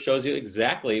 And it also shows you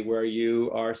exactly where you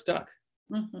are stuck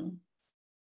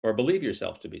or believe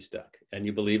yourself to be stuck, and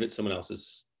you believe it's someone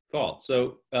else's fault.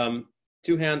 So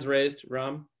 2 hands raised,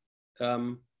 Ram.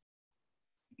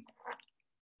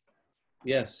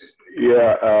 Yes.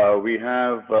 Yeah, we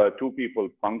have 2 people,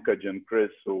 Pankaj and Chris,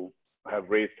 who have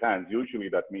raised hands. Usually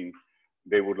that means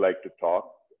they would like to talk.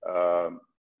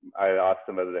 I asked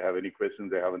them whether they have any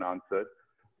questions they haven't answered.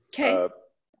 Okay.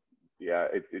 Yeah,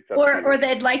 it's or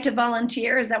they'd like to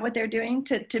volunteer. Is that what they're doing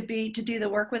to do the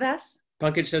work with us?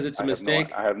 Pankaj says it's a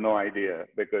mistake. I have no idea,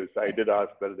 because I did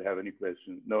ask whether they have any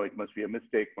questions. No, it must be a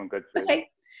mistake, Pankaj says. Okay.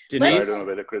 Denise? I don't know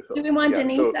whether Chris. Do we want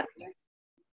Denise up here?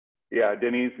 Yeah,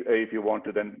 Denise, if you want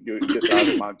to, then you just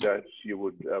ask Magda. She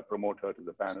would promote her to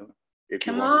the panel.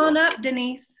 Come on up,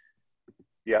 Denise.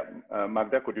 Yeah,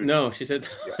 Magda, could you? No, she said.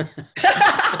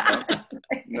 Yeah.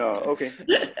 No, okay.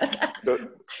 So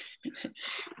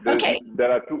okay.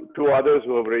 There are two others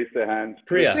who have raised their hands.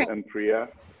 Priya. Chris and Priya.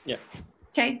 Yeah.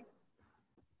 Okay.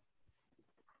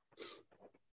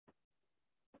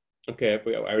 Okay,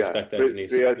 I respect that,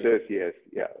 Denise. Priya says yes.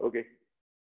 Yeah, okay.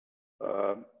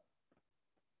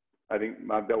 I think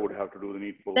Magda would have to do the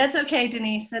needful. That's okay,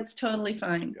 Denise. That's totally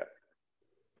fine. Yeah.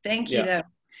 Thank you, though.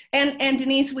 And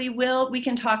Denise, we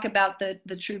can talk about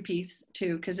the true piece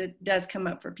too, because it does come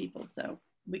up for people. So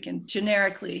we can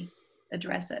generically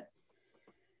address it.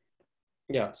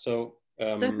 Yeah. So.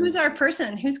 So who's our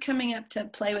person? Who's coming up to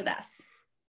play with us?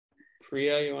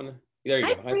 Priya, you wanna? There you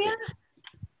Hi, go. Priya.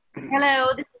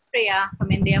 Hello, this is Priya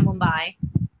from India, Mumbai.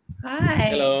 Hi.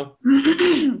 Hello.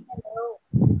 Hello.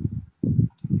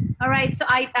 All right, so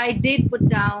I did put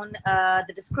down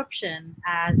the description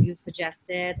as you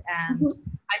suggested, and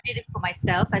I did it for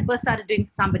myself. I first started doing it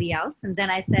for somebody else, and then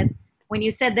I said, when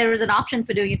you said there was an option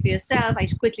for doing it for yourself, I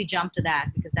quickly jumped to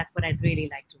that because that's what I'd really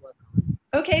like to work on.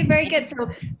 Okay, very good. So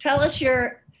tell us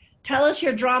your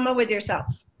drama with yourself.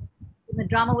 The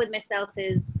drama with myself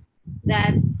is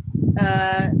that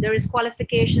there is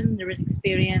qualification, there is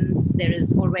experience, there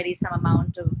is already some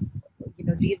amount of,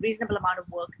 reasonable amount of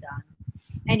work done.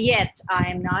 And yet I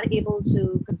am not able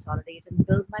to consolidate and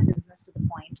build my business to the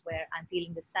point where I'm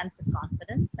feeling the sense of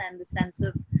confidence and the sense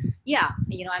of,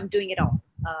 I'm doing it all.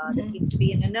 There seems to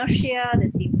be an inertia. There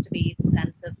seems to be the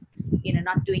sense of,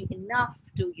 not doing enough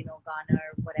to, garner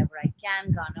whatever I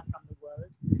can garner from the world,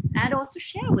 and also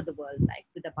share with the world, like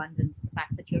with abundance, the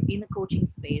fact that you're in a coaching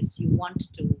space, you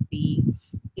want to be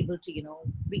able to,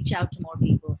 reach out to more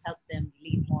people, help them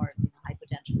lead more high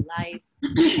potential lives.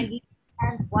 And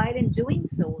while in doing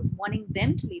so, wanting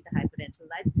them to lead the high potential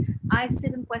lives, I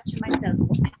sit and question myself,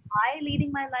 am I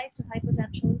leading my life to high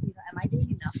potential? Am I doing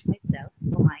enough myself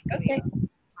for my career,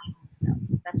 my own self?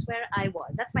 That's where I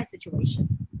was. That's my situation.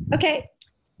 Okay.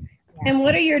 Yeah. And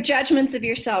what are your judgments of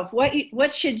yourself?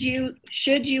 What should you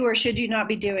or should you not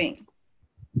be doing?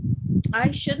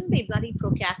 I shouldn't be bloody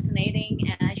procrastinating,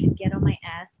 and I should get on my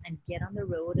ass and get on the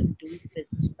road and do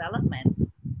business development.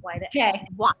 Why?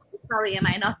 Sorry, am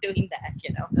I not doing that?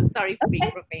 I'm sorry for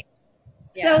being profane.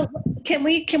 Yeah. So can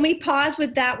we pause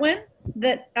with that one?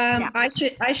 That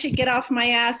I should get off my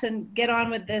ass and get on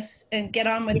with this and get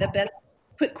on with the best.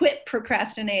 Quit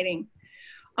procrastinating.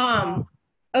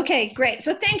 Okay, great.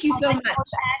 So thank you so much.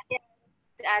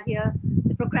 To add here,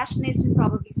 the procrastination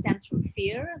probably stems from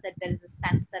fear that there is a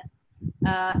sense that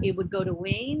it would go to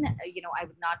wane. I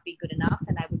would not be good enough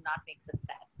and I would not make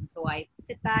success. And so I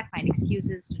sit back, find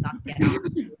excuses to not get out.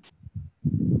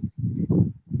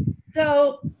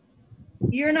 So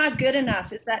you're not good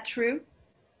enough. Is that true?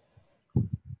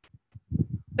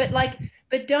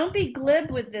 But don't be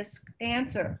glib with this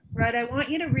answer, right? I want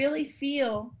you to really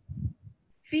feel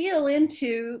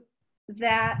into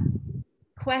that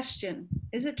question.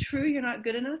 Is it true you're not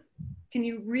good enough? Can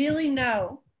you really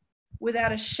know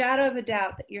without a shadow of a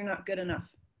doubt that you're not good enough?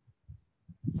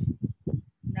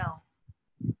 No.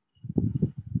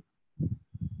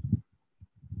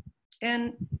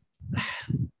 And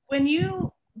when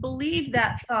you believe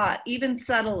that thought, even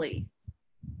subtly,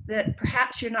 that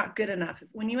perhaps you're not good enough,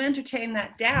 when you entertain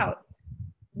that doubt,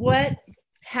 what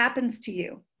happens to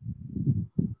you?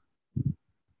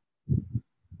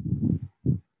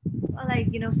 Well, I,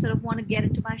 sort of want to get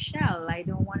into my shell. I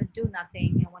don't want to do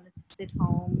nothing. I want to sit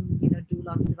home, do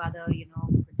lots of other,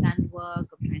 pretend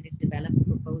work of trying to develop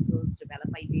proposals, develop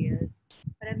ideas.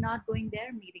 But I'm not going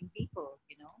there meeting people,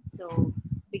 you know. So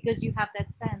because you have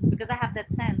that sense, because I have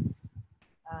that sense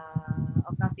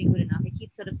of not being good enough, I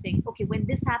keep sort of saying, okay, when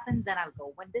this happens, then I'll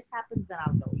go. When this happens, then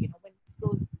I'll go. You know,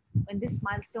 when this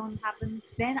milestone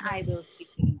happens, then I will keep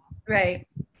going up. Right.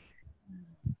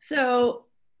 So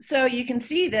you can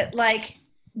see that, like,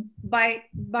 by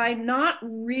not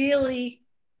really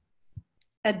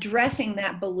addressing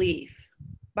that belief,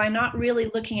 by not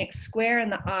really looking it square in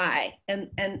the eye and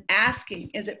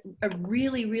asking, is it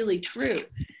really, really true?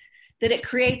 That it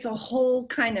creates a whole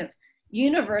kind of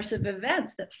universe of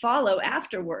events that follow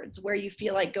afterwards, where you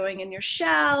feel like going in your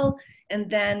shell, and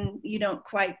then you don't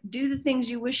quite do the things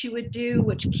you wish you would do,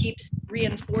 which keeps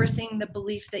reinforcing the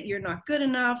belief that you're not good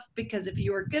enough, because if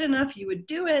you were good enough, you would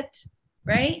do it,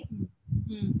 right?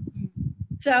 Mm-hmm.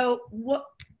 So what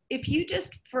if you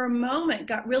just for a moment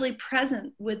got really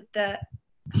present with the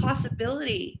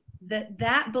possibility that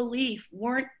that belief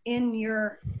weren't in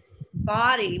your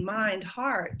body, mind,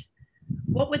 heart?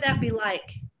 What would that be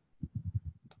like?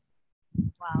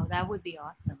 Wow, that would be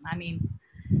awesome. I mean,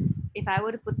 if I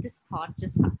were to put this thought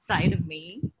just outside of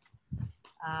me,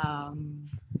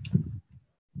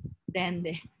 then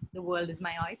the world is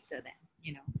my oyster then,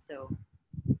 you know, so.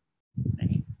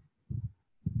 Right.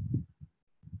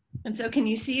 And so can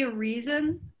you see a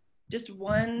reason, just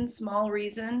one small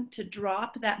reason, to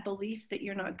drop that belief that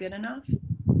you're not good enough?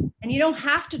 And you don't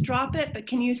have to drop it, but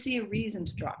can you see a reason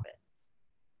to drop it?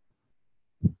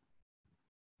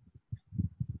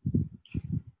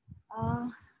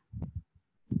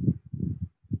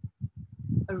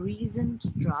 A reason to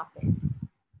drop it.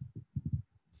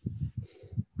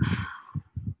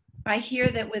 I hear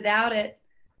that without it,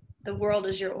 the world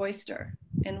is your oyster,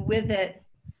 and with it,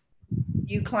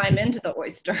 you climb into the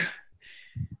oyster.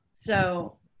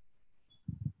 So,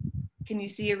 can you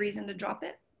see a reason to drop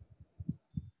it?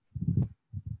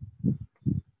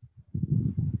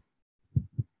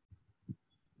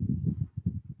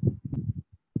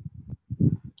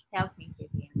 Help me,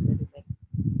 Katie, a little bit.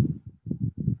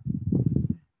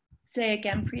 Say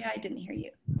again, Priya, I didn't hear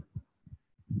you.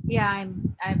 Yeah,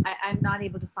 I'm not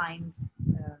able to find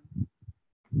the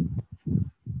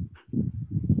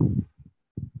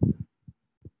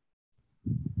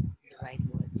right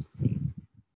words to say.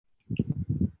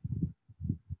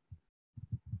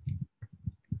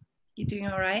 You doing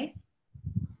all right?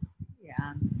 Yeah,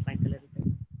 I'm just like a little bit.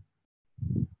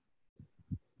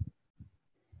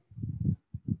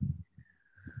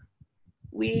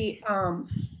 We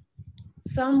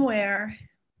somewhere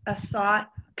a thought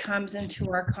comes into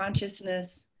our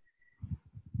consciousness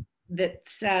that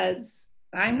says,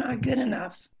 I'm not good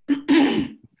enough.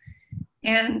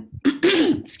 And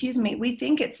excuse me, we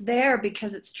think it's there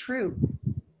because it's true.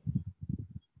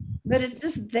 But it's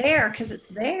just there because it's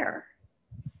there.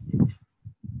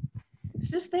 It's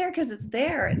just there because it's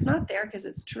there. It's not there because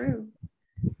it's true.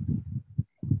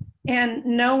 And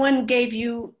no one gave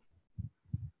you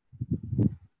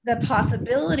the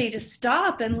possibility to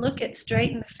stop and look it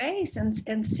straight in the face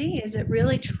and see, is it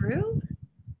really true?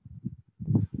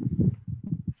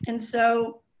 And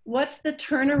so what's the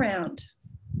turnaround?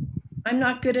 I'm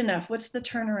not good enough. What's the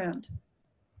turnaround?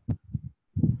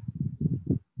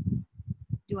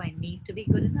 Do I need to be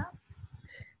good enough?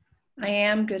 I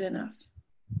am good enough.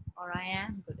 Or I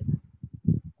am good enough.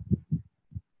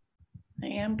 I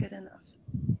am good enough.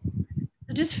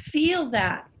 So just feel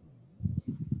that.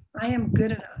 I am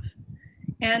good enough.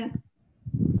 And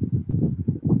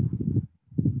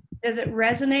does it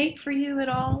resonate for you at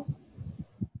all?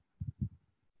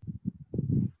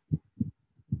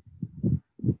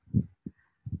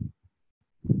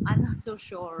 I'm not so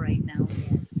sure right now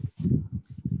yet.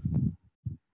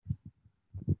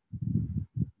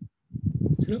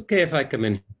 Is it okay if I come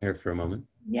in here for a moment?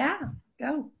 Yeah,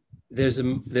 go. There's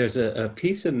a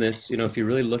piece in this, you know, if you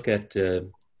really look at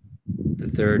the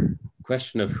third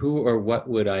question of who or what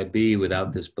would I be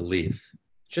without this belief,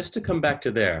 just to come back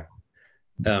to there,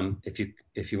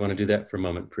 if you want to do that for a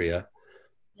moment, Priya.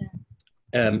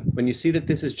 Yeah. When you see that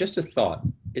this is just a thought,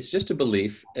 it's just a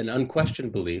belief, an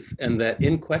unquestioned belief, and that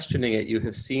in questioning it, you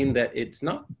have seen that it's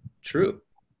not true.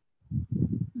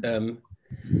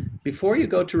 Before you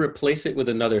go to replace it with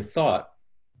another thought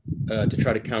to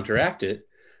try to counteract it,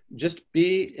 just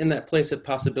be in that place of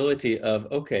possibility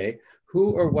of, okay,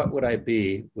 who or what would I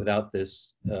be without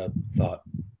this thought?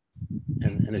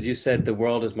 And as you said, the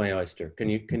world is my oyster. Can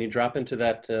you drop into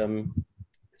that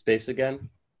space again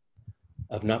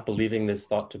of not believing this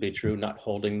thought to be true, not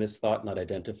holding this thought, not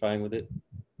identifying with it?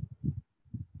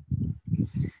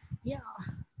 Yeah.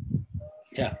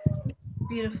 Yeah.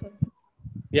 Beautiful.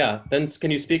 Yeah. Then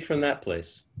can you speak from that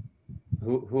place?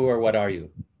 Who or what are you?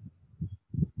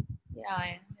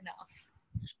 Yeah, enough.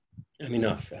 I'm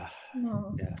enough.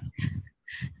 Oh, Yeah.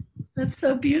 that's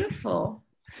so beautiful.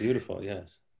 Beautiful.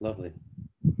 Yes. Lovely.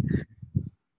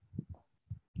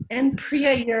 And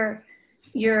Priya, your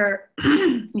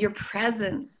your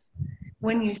presence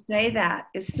when you say that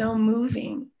is so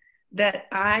moving that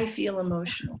I feel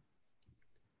emotional.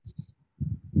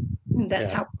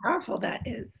 That's how powerful that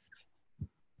is.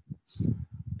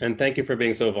 And thank you for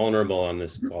being so vulnerable on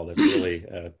this call. That's really,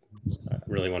 I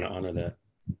really want to honor that.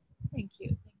 Thank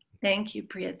you. Thank you,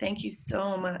 Priya. Thank you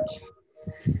so much.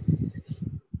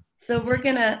 So we're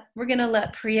gonna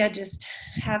let Priya just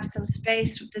have some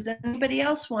space. Does anybody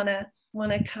else wanna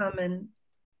come and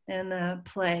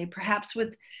play? Perhaps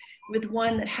with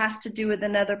one that has to do with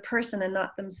another person and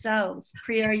not themselves.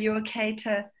 Priya, are you okay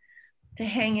to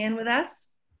hang in with us?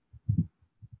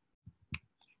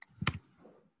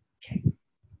 Okay.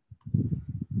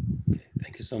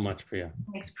 Thank you so much, Priya.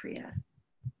 Thanks, Priya.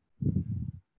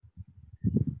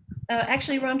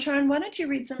 Actually, Ram Charan, why don't you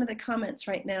read some of the comments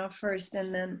right now first,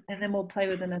 and then we'll play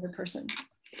with another person.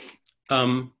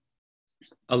 A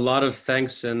lot of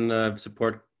thanks and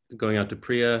support going out to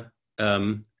Priya.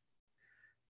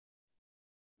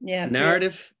 Yeah.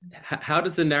 Narrative. How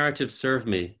does the narrative serve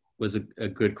me? Was a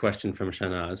good question from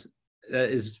Shanaz. That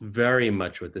is very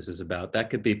much what this is about. That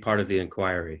could be part of the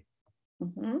inquiry.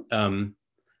 Mm-hmm.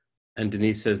 And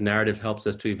Denise says, narrative helps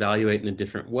us to evaluate in a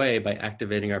different way by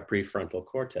activating our prefrontal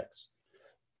cortex.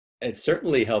 It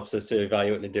certainly helps us to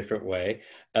evaluate in a different way.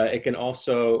 It can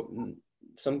also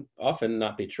often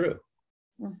not be true.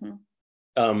 Mm-hmm.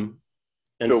 And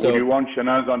so would you want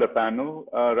Shanaz on the panel,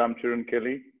 Ram Charan,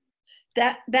 Kelly?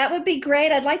 That would be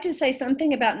great. I'd like to say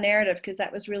something about narrative because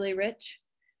that was really rich.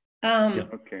 Yeah.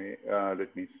 Okay,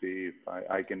 let me see if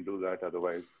I can do that.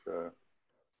 Otherwise,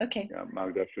 okay. Yeah,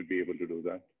 Magda should be able to do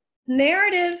that.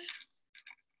 Narrative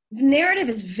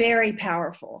is very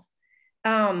powerful.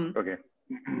 Okay.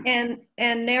 And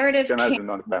narrative Shanaz is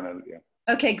on the panel, yeah.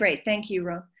 Okay, great. Thank you,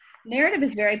 Ram. Narrative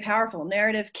is very powerful.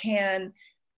 Narrative can,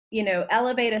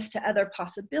 elevate us to other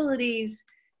possibilities.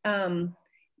 For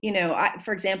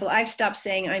example, I've stopped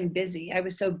saying I'm busy. I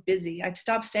was so busy. I've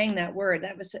stopped saying that word.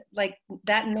 That was like,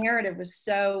 that narrative was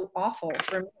so awful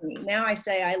for me. Now I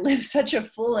say I live such a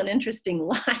full and interesting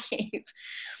life.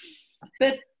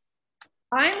 But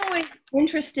I'm always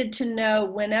interested to know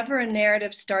whenever a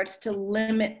narrative starts to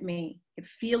limit me, it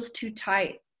feels too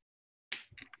tight.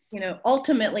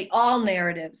 Ultimately all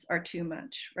narratives are too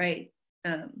much, right?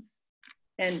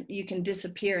 And you can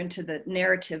disappear into the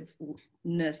narrativelessness.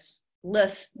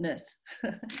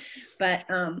 But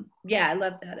yeah, I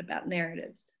love that about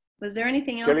narratives. Was there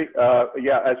anything else? Kelly,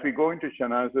 yeah, as we go into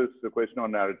Shanaz's question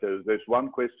on narratives, there's one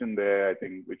question there, I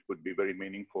think, which would be very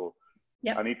meaningful.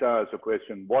 Yep. Anita has a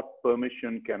question: what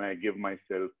permission can I give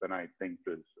myself when I think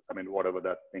this? I mean, whatever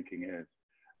that thinking is.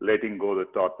 Letting go the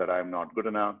thought that I'm not good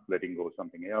enough, letting go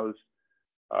something else.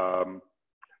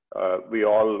 We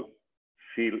all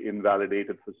feel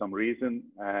invalidated for some reason,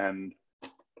 and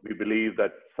we believe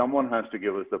that someone has to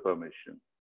give us the permission.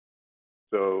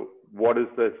 So what is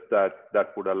this that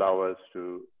would allow us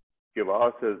to give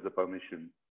ourselves the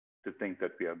permission to think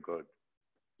that we are good,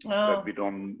 that we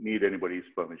don't need anybody's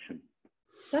permission?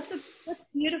 That's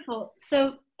beautiful.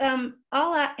 So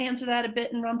I'll answer that a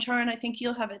bit, and Ram Charan, I think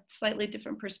you'll have a slightly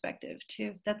different perspective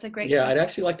too. That's a great question. I'd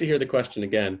actually like to hear the question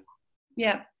again.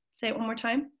 Yeah, say it one more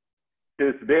time.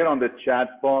 It's there on the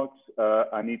chat box,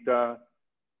 Anita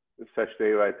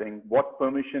Sachdev, I think. What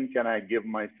permission can I give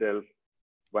myself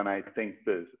when I think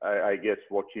this? I guess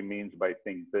what she means by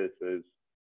think this is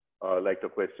like the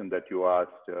question that you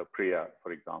asked Priya,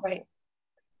 for example. Right.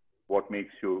 What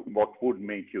would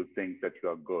make you think that you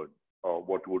are good? Or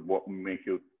what would make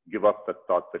you give up the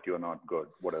thought that you are not good,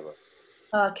 whatever?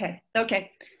 Okay.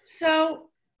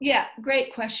 So yeah,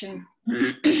 great question.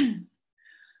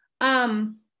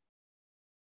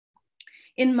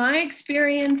 In my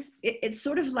experience, it's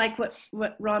sort of like what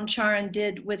Ram Charan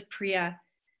did with Priya.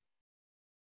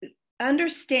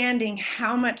 Understanding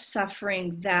how much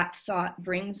suffering that thought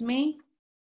brings me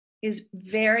is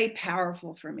very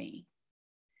powerful for me.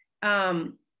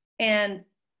 And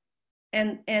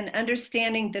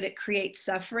understanding that it creates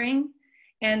suffering,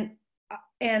 and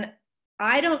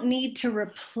I don't need to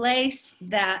replace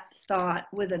that thought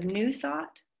with a new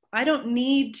thought. I don't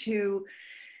need to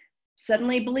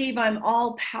suddenly believe I'm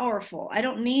all powerful. I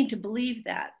don't need to believe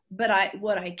that. But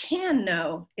what I can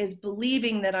know is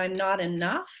believing that I'm not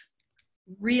enough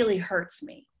really hurts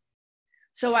me.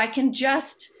 So I can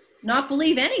just not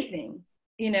believe anything,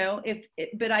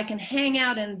 but I can hang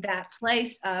out in that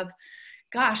place of,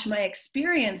 gosh, my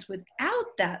experience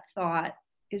without that thought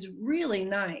is really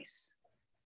nice.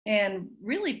 and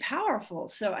really powerful.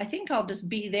 So I think I'll just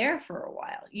be there for a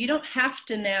while. You don't have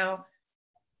to now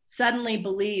suddenly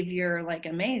believe you're like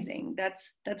amazing.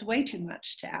 That's way too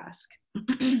much to ask.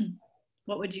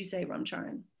 What would you say, Ram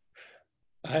Charan?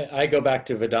 I go back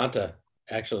to Vedanta,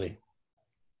 actually.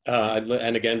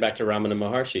 And again, back to Ramana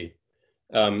Maharshi.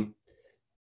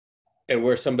 And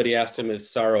where somebody asked him, is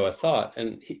sorrow a thought?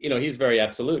 And he, he's very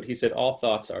absolute. He said, all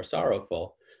thoughts are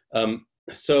sorrowful.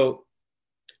 So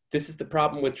this is the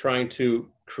problem with trying to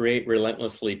create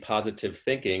relentlessly positive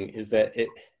thinking, is that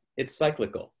it's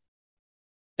cyclical.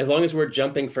 As long as we're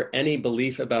jumping for any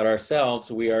belief about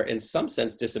ourselves, we are in some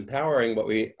sense disempowering what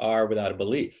we are without a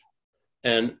belief.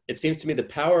 And it seems to me the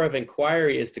power of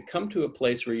inquiry is to come to a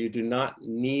place where you do not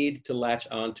need to latch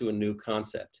on to a new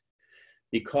concept.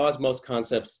 Because most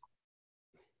concepts,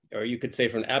 or you could say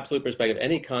from an absolute perspective,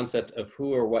 any concept of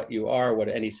who or what you are, what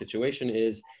any situation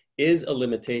is a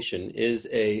limitation, is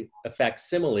a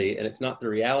facsimile, and it's not the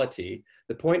reality.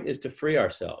 The point is to free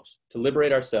ourselves, to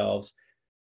liberate ourselves,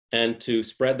 and to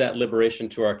spread that liberation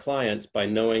to our clients by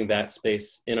knowing that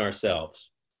space in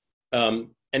ourselves.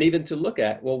 And even to look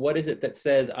at, well, what is it that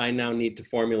says I now need to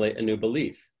formulate a new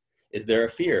belief? Is there a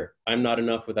fear? I'm not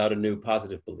enough without a new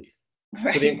positive belief.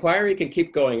 Right. So the inquiry can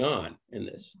keep going on in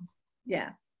this. Yeah,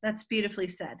 that's beautifully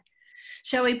said.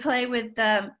 Shall we play with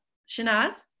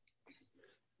Shanaz?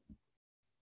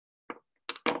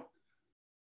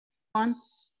 On.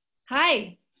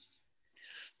 Hi.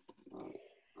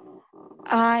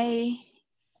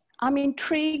 I'm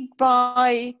intrigued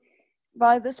by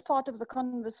this part of the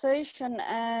conversation,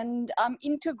 and I'm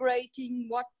integrating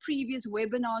what previous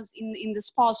webinars in this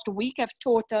past week have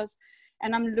taught us,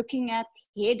 and I'm looking at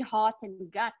head, heart,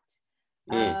 and gut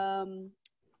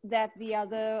that the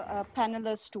other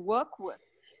panelists work with.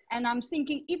 And I'm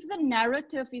thinking, if the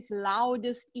narrative is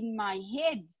loudest in my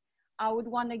head, I would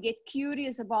want to get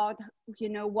curious about,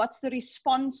 what's the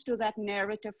response to that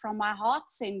narrative from my heart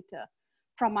center,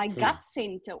 from my gut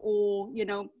center, or,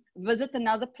 visit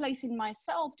another place in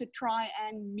myself to try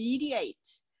and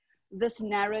mediate this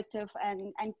narrative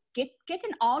and get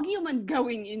an argument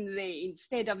going in there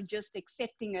instead of just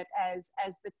accepting it as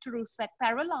the truth that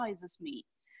paralyzes me,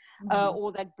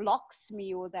 or that blocks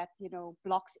me, or that,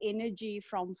 blocks energy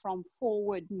from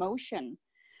forward motion.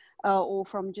 Or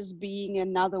from just being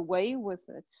another way with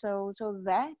it. So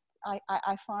that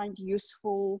I find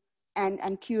useful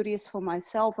and curious for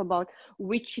myself about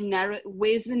where's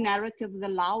the narrative the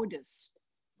loudest.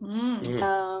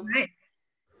 Right.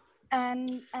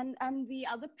 And the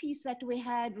other piece that we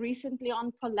had recently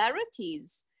on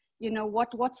polarities,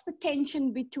 what's the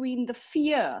tension between the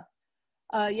fear,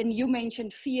 and you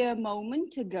mentioned fear a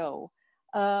moment ago,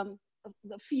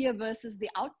 the fear versus the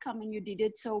outcome, and you did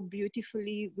it so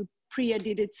beautifully. Priya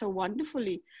did it so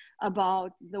wonderfully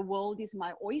about the world is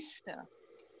my oyster,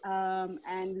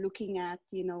 and looking at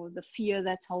the fear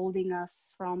that's holding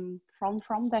us from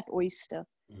that oyster.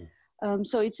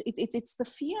 So it's the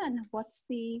fear, and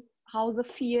how the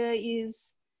fear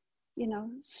is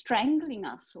strangling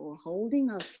us or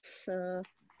holding us or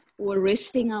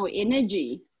arresting our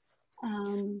energy.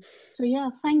 So yeah,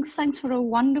 thanks for a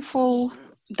wonderful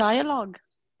dialogue.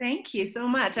 Thank you so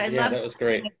much. I love that was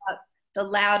great. The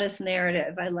loudest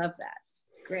narrative. I love that.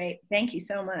 Great. Thank you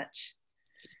so much.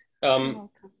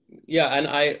 Yeah, and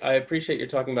I appreciate you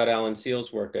talking about Alan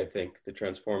Seal's work. I think the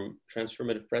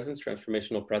transformative presence,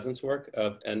 transformational presence work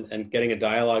and getting a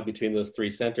dialogue between those three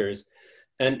centers.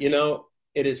 And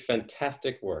it is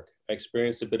fantastic work. I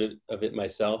experienced a bit of it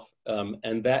myself,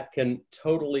 and that can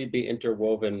totally be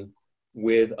interwoven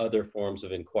with other forms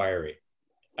of inquiry.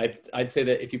 I'd say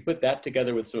that if you put that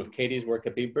together with some of Katie's work,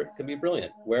 it could be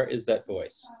brilliant. Where is that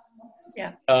voice?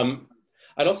 Yeah.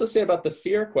 I'd also say about the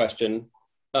fear question,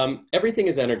 everything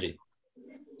is energy.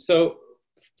 So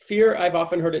fear, I've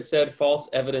often heard it said, false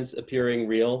evidence appearing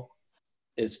real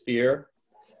is fear.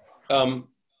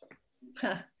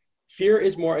 Fear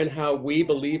is more in how we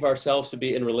believe ourselves to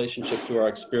be in relationship to our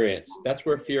experience. That's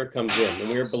where fear comes in. And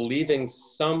we are believing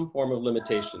some form of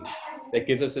limitation that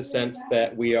gives us a sense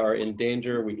that we are in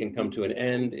danger, we can come to an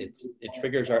end. It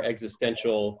triggers our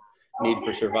existential need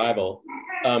for survival.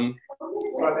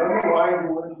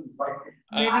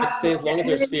 I'd say as long as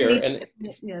there's fear, and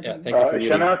yeah, thank you for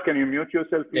muting. Shanaz, can you mute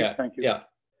yourself, please? Yeah, thank you. Yeah,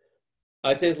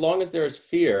 I'd say as long as there's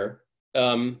fear,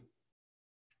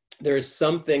 there is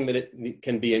something that it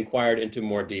can be inquired into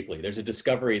more deeply. There's a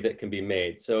discovery that can be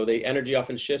made. So the energy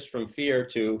often shifts from fear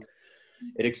to,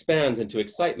 it expands into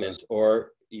excitement,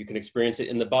 or you can experience it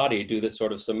in the body, do this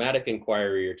sort of somatic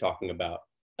inquiry you're talking about.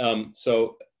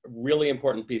 So really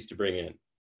important piece to bring in,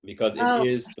 because it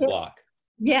is the block.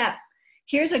 Yeah,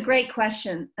 here's a great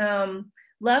question.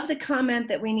 Love the comment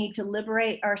that we need to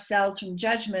liberate ourselves from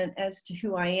judgment as to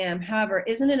who I am. However,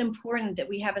 isn't it important that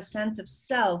we have a sense of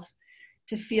self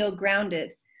to feel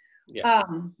grounded? Yeah.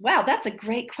 Wow, that's a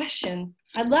great question.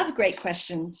 I love great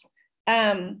questions.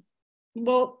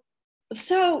 Well,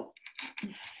 so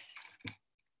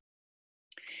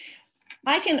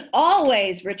I can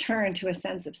always return to a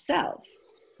sense of self.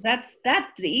 That's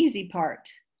the easy part.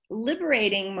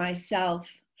 Liberating myself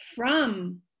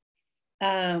from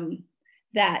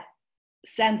that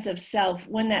sense of self,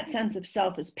 when that sense of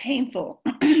self is painful,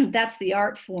 that's the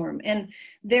art form. And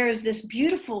there's this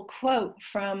beautiful quote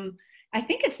from, I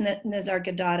think it's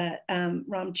Nisargadatta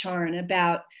Ram Charan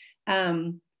about,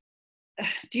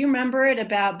 do you remember it,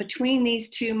 about between these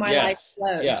two my life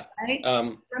flows, yeah. right?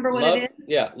 Remember what love, it is?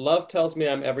 Yeah, love tells me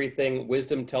I'm everything,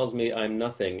 wisdom tells me I'm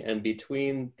nothing, and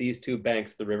between these two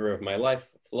banks the river of my life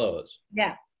flows.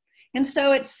 Yeah. And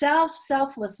so it's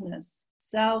selflessness,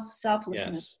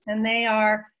 selflessness, Yes. and they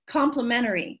are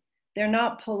complementary. They're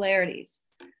not polarities.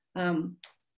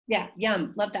 Yeah,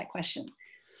 yum, love that question.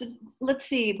 So let's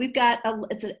see, we've got,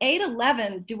 it's at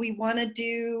 8:11. Do we want to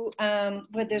do,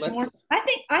 but there's more? I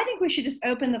think we should just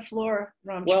open the floor,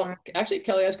 Ram Charan. Well, actually,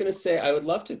 Kelly, I was going to say, I would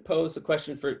love to pose a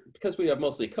question because we have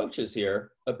mostly coaches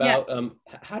here, about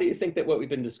how do you think that what we've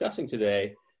been discussing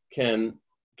today can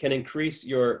increase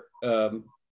your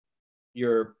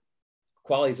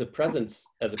qualities of presence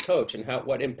as a coach, and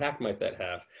what impact might that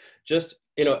have? Just,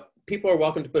 people are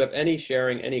welcome to put up any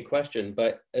sharing, any question,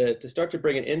 but to start to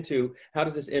bring it into, how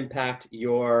does this impact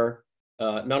your,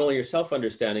 not only your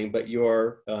self-understanding, but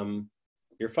your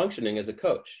functioning as a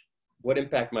coach? What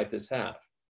impact might this have?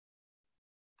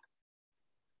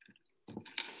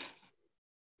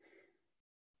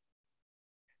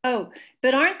 Oh,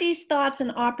 but aren't these thoughts an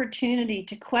opportunity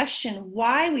to question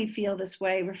why we feel this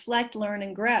way, reflect, learn,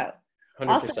 and grow?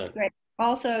 100%.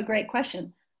 Also a great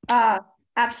question.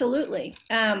 Absolutely.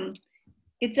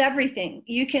 It's everything.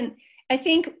 I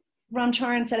think Ram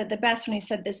Charan said it the best when he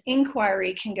said this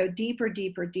inquiry can go deeper,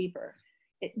 deeper, deeper.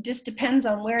 It just depends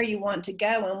on where you want to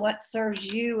go and what serves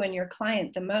you and your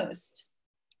client the most.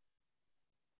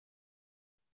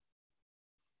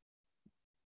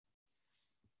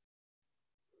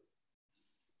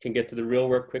 Can get to the real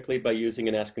work quickly by using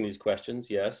and asking these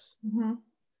questions, yes. Mm-hmm.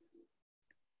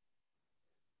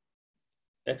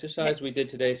 Exercise we did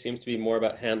today seems to be more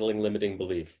about handling limiting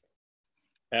belief.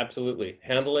 Absolutely.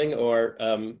 Handling or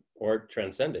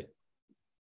transcending.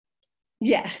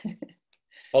 Yeah.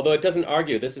 Although it doesn't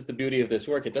argue, this is the beauty of this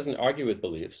work, it doesn't argue with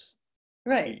beliefs.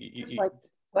 Right. It's like,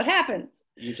 what happens?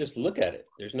 You just look at it.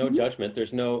 There's no judgment.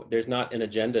 There's not an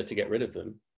agenda to get rid of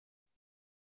them.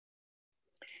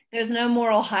 There's no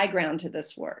moral high ground to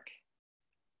this work.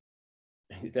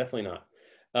 Definitely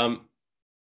not.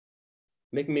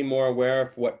 Making me more aware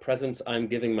of what presence I'm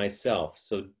giving myself,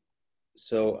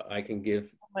 so I can give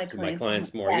to my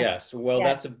clients more. Yes. Well,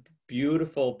 that's a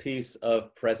beautiful piece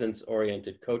of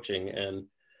presence-oriented coaching, and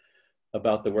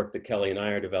about the work that Kelly and I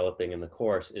are developing in the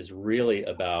course is really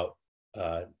about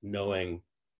knowing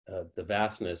the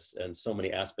vastness and so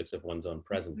many aspects of one's own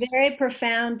presence. Very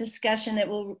profound discussion. It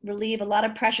will relieve a lot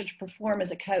of pressure to perform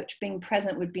as a coach. Being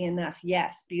present would be enough.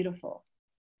 Yes, beautiful.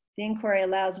 The inquiry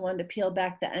allows one to peel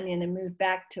back the onion and move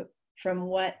back from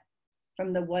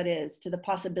the what is to the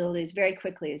possibilities very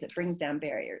quickly as it brings down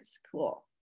barriers. Cool.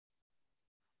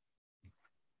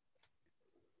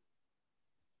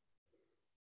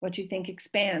 What you think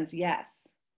expands, yes.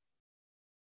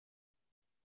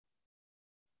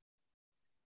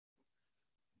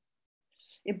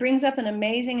 It brings up an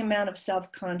amazing amount of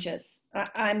self-conscious.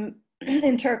 I'm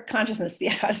consciousness.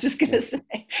 Yeah, I was just going to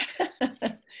say.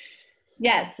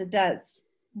 Yes, it does.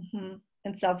 Mm-hmm.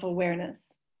 And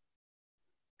self-awareness.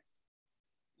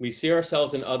 We see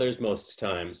ourselves in others most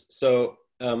times. So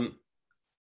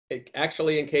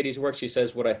actually in Katie's work, she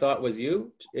says, what I thought was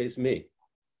you is me.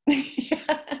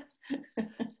 Yeah.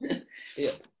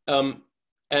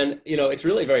 And, it's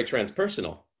really very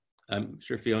transpersonal. I'm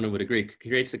sure Fiona would agree. It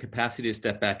creates the capacity to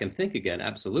step back and think again.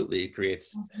 Absolutely. It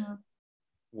creates,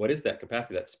 what is that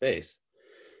capacity, that space?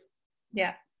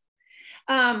 Yeah.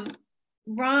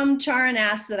 Ram Charan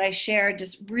asked that I share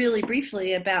just really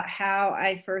briefly about how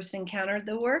I first encountered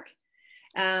the work.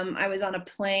 I was on a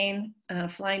plane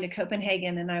flying to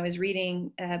Copenhagen, and I was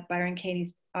reading Byron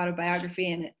Katie's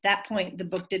autobiography. And at that point, the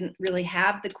book didn't really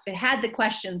have it had the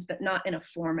questions, but not in a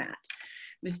format.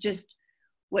 It was just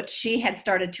what she had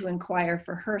started to inquire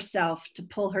for herself to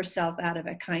pull herself out of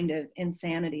a kind of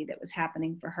insanity that was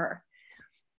happening for her.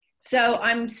 So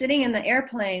I'm sitting in the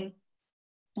airplane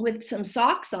with some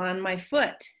socks on my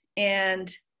foot,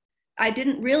 and I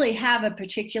didn't really have a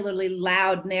particularly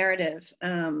loud narrative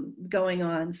going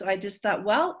on. So I just thought,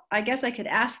 well, I guess I could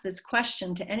ask this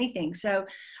question to anything. So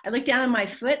I looked down at my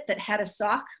foot that had a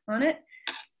sock on it,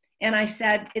 and I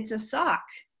said, it's a sock.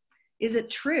 Is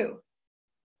it true?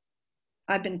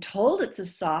 I've been told it's a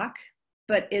sock,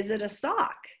 but is it a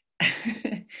sock?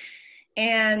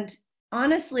 And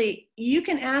honestly, you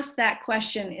can ask that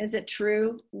question, is it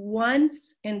true,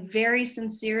 once and very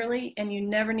sincerely, and you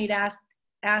never need to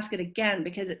ask it again,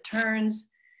 because it turns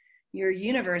your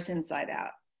universe inside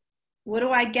out. What do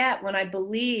I get when I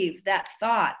believe that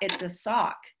thought, it's a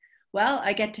sock? Well,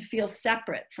 I get to feel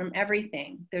separate from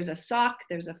everything. There's a sock,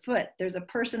 there's a foot, there's a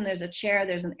person, there's a chair,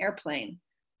 there's an airplane.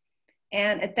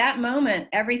 And at that moment,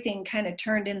 everything kind of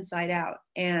turned inside out.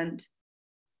 And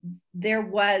there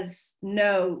was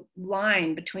no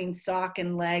line between sock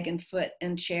and leg and foot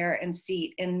and chair and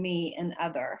seat and me and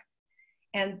other.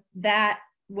 And that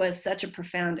was such a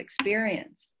profound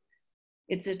experience.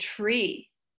 It's a tree.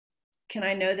 Can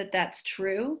I know that that's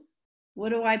true?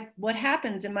 What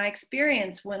happens in my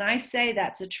experience when I say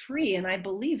that's a tree and I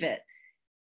believe it?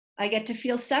 I get to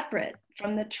feel separate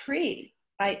from the tree.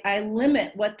 I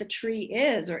limit what the tree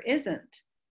is or isn't.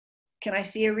 Can I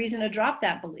see a reason to drop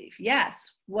that belief?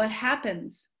 Yes. What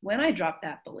happens when I drop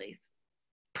that belief?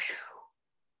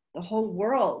 The whole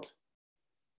world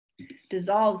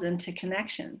dissolves into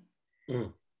connection.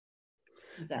 Mm.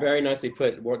 Very nicely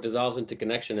put. What dissolves into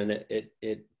connection, and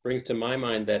it brings to my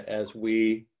mind that as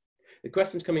the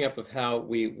question's coming up of how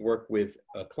we work with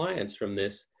clients from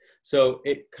this. So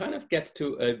it kind of gets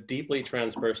to a deeply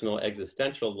transpersonal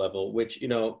existential level, which,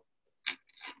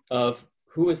 of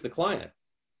who is the client?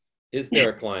 Is there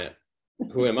a client?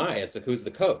 Who am I? Who's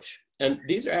the coach? And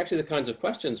these are actually the kinds of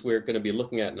questions we're going to be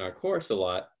looking at in our course a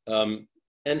lot. And,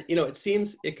 it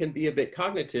seems it can be a bit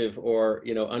cognitive or,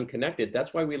 unconnected.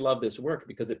 That's why we love this work,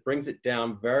 because it brings it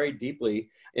down very deeply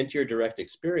into your direct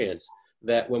experience,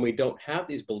 that when we don't have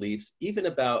these beliefs, even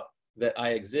about that I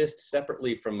exist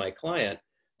separately from my client,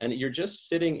 and you're just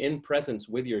sitting in presence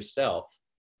with yourself,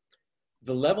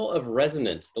 the level of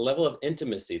resonance, the level of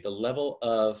intimacy, the level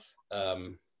of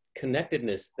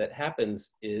connectedness that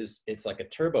happens it's like a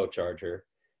turbocharger,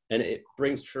 and it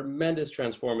brings tremendous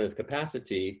transformative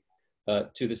capacity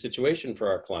to the situation for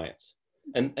our clients.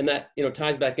 And that,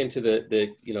 ties back into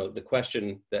the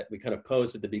question that we kind of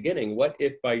posed at the beginning. What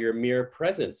if by your mere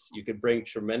presence, you could bring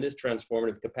tremendous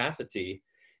transformative capacity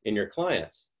in your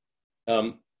clients?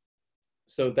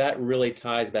 So that really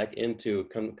ties back into,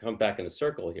 come back in a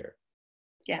circle here.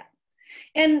 Yeah.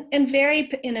 And in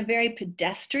a very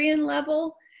pedestrian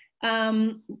level,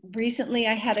 recently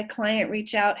I had a client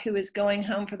reach out who was going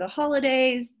home for the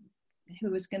holidays, who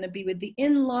was going to be with the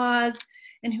in-laws,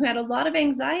 and who had a lot of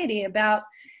anxiety about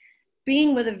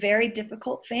being with a very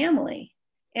difficult family.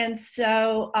 And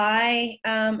so I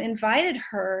invited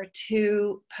her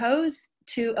to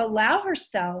allow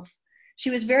herself. She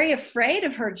was very afraid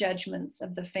of her judgments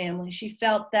of the family. She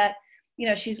felt that,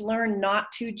 she's learned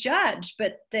not to judge,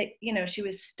 but that, she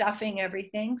was stuffing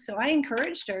everything. So I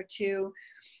encouraged her to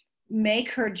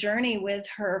make her journey with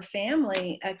her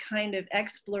family a kind of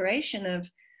exploration of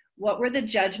what were the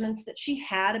judgments that she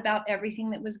had about everything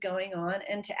that was going on,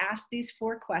 and to ask these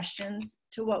 4 questions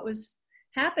to what was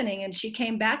happening. And she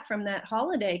came back from that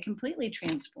holiday completely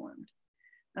transformed.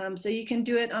 So you can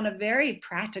do it on a very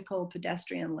practical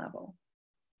pedestrian level.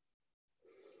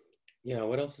 Yeah,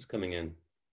 what else is coming in?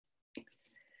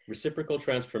 Reciprocal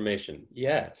transformation.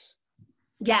 Yes.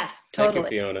 Yes, totally.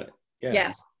 Thank you, Fiona. Yes.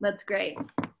 Yeah, that's great.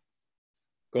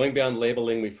 Going beyond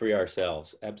labeling, we free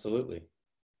ourselves. Absolutely.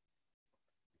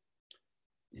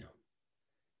 Yeah.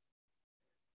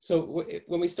 So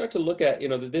when we start to look at,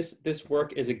 this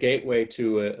work is a gateway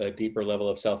to a deeper level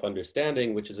of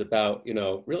self-understanding, which is about,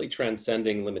 really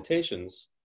transcending limitations,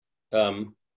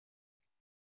 and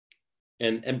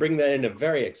bring that in a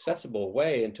very accessible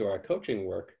way into our coaching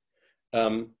work.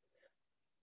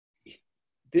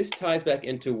 This ties back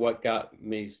into what got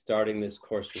me starting this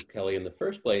course with Kelly in the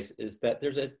first place, is that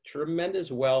there's a tremendous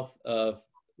wealth of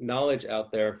knowledge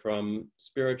out there from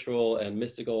spiritual and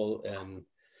mystical and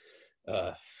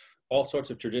all sorts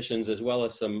of traditions, as well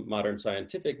as some modern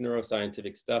scientific,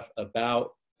 neuroscientific stuff about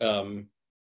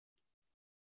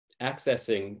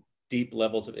accessing deep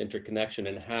levels of interconnection,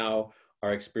 and how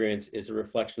our experience is a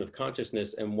reflection of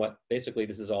consciousness, and what basically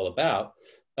this is all about.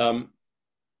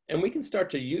 And we can start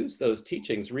to use those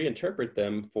teachings, reinterpret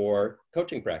them for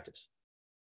coaching practice.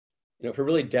 For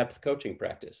really depth coaching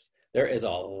practice, there is a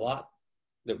lot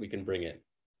that we can bring in.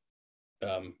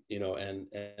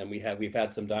 And we've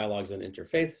had some dialogues on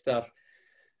interfaith stuff.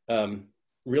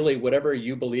 really whatever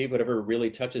you believe, whatever really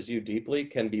touches you deeply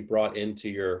can be brought into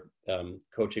your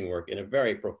coaching work in a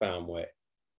very profound way.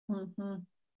 Mm-hmm.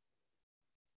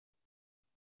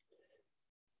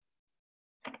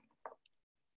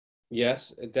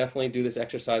 Yes, definitely do this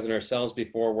exercise in ourselves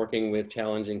before working with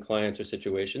challenging clients or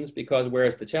situations, because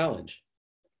where's the challenge?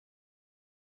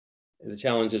 The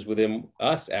challenge is within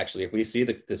us, actually. If we see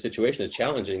the situation as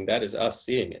challenging, that is us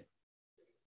seeing it.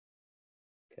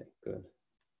 Okay, good.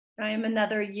 I am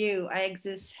another you. I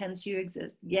exist, hence you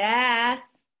exist. Yes.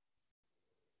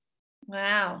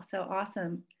 Wow, so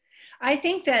awesome. I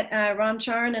think that Ram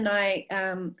Charan and I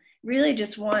really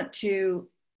just want to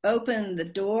open the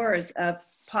doors of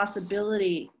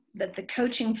possibility, that the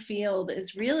coaching field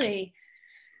is really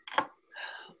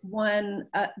one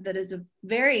that is a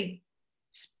very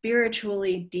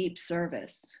spiritually deep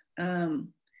service,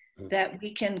 that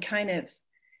we can kind of,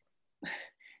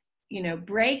 you know,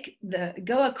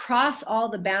 go across all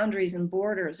the boundaries and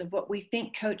borders of what we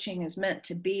think coaching is meant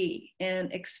to be,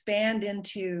 and expand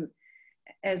into,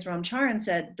 as Ram Charan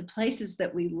said, the places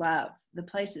that we love, the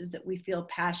places that we feel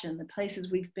passion, the places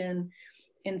we've been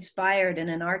inspired, and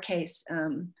in our case,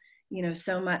 you know,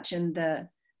 so much in the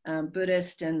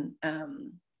Buddhist and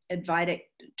Advaitic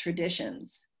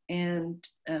traditions, and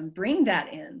bring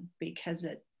that in, because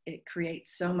it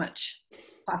creates so much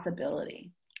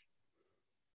possibility.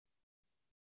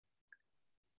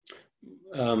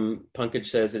 Pankaj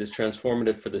says it is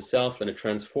transformative for the self, and a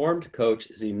transformed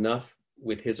coach is enough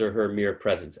with his or her mere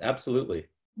presence. Absolutely.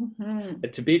 Mm-hmm.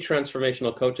 To be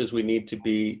transformational coaches, we need to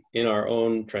be in our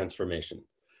own transformation.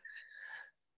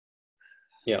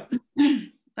 Yeah.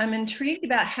 I'm intrigued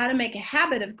about how to make a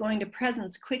habit of going to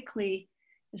presence quickly,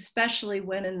 especially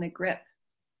when in the grip.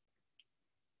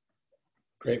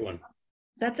 Great one.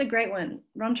 That's a great one.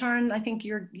 Ram Charan, I think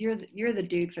you're the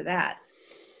dude for that.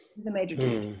 You're the major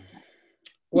dude.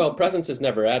 Well, presence is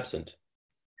never absent.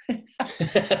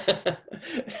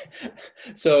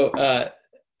 So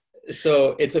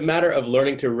it's a matter of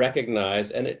learning to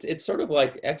recognize, and it's sort of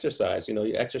like exercise. You know,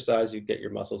 you exercise, you get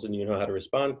your muscles, and you know how to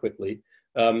respond quickly.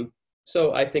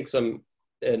 So I think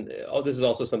this is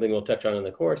also something we'll touch on in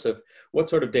the course, of what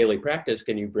sort of daily practice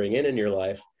can you bring in your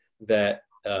life that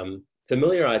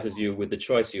familiarizes you with the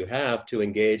choice you have to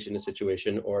engage in a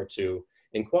situation or to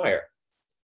inquire.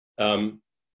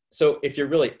 So if you're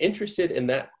really interested in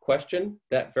that question,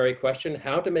 that very question,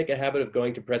 how to make a habit of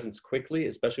going to presence quickly,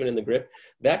 especially when in the grip,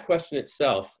 that question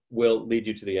itself will lead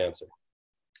you to the answer.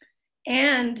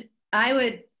 And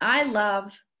I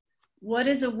love what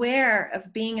is aware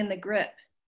of being in the grip,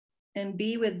 and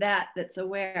be with that's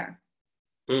aware.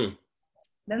 Then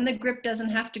the grip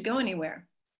doesn't have to go anywhere.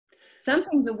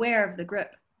 Something's aware of the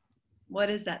grip. What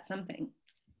is that something?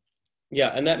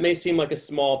 Yeah, and that may seem like a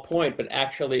small point, but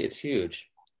actually it's huge.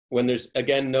 When there's,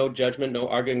 again, no judgment, no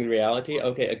arguing the reality.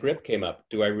 Okay, a grip came up.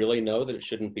 Do I really know that it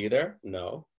shouldn't be there?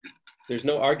 No. There's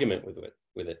no argument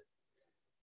with it.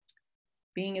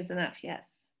 Being is enough,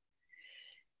 yes.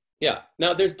 Yeah.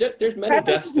 Now there's many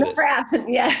depths to this. Absent.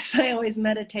 Yes, I always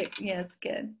meditate. Yeah, it's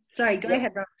good. Sorry, go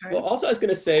ahead, Ram. Well, also I was going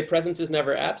to say presence is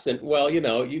never absent. Well, you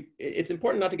know, it's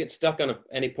important not to get stuck on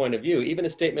any point of view. Even a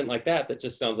statement like that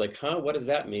just sounds like, huh, what does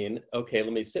that mean? Okay,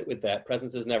 let me sit with that.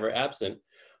 Presence is never absent.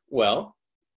 Well,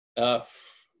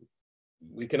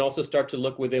 we can also start to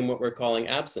look within what we're calling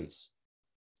absence.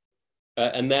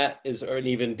 And that is an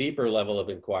even deeper level of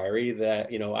inquiry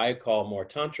that, you know, I call more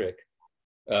tantric,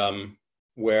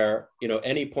 where, you know,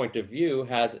 any point of view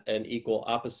has an equal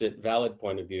opposite valid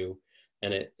point of view.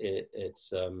 And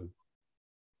it's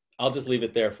I'll just leave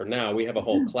it there for now. We have a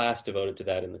whole class devoted to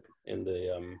that in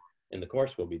the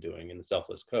course we'll be doing in the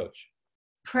Selfless Coach.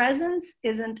 Presence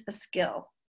isn't a skill.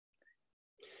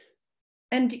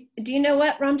 And do you know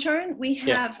what, Ram Charan? We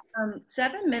have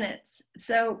 7 minutes.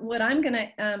 So what I'm going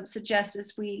to suggest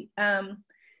is we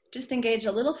just engage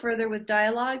a little further with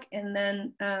dialogue, and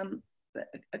then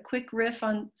a quick riff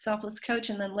on Selfless Coach,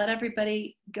 and then let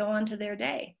everybody go on to their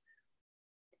day.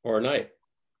 Or night.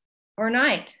 Or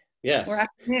night. Yes. Or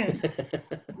afternoon.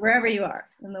 Wherever you are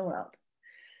in the world.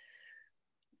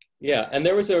 Yeah, and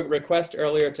there was a request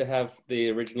earlier to have the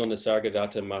original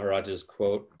Nisargadatta Maharaja's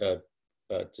quote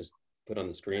just put on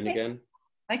the screen again.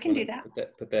 I can do that.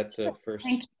 Put that first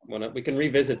one up. We can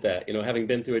revisit that. You know, having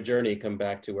been through a journey, come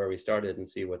back to where we started and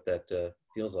see what that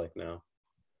feels like now.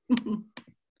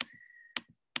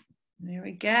 There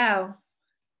we go.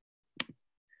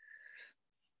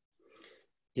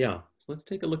 Yeah, so let's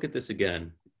take a look at this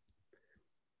again.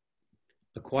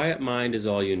 A quiet mind is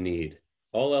all you need.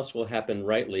 All else will happen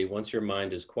rightly once your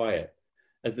mind is quiet.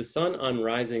 As the sun on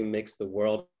rising makes the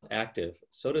world active,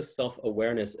 so does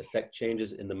self-awareness affect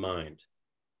changes in the mind.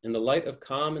 In the light of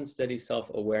calm and steady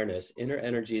self-awareness, inner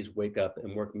energies wake up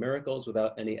and work miracles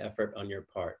without any effort on your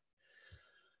part.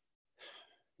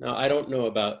 Now, I don't know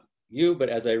about you, but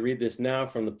as I read this now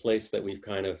from the place that we've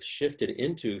kind of shifted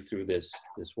into through this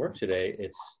work today,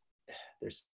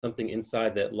 there's something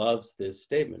inside that loves this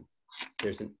statement.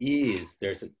 There's an ease,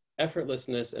 there's an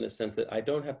effortlessness, and a sense that I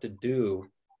don't have to do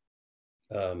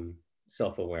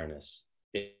self-awareness.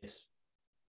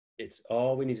 It's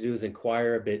all we need to do is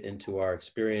inquire a bit into our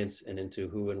experience and into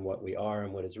who and what we are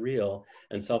and what is real,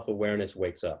 and self-awareness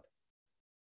wakes up.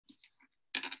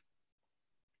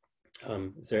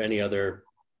 Is there any other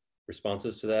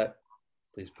responses to that?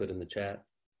 Please put in the chat.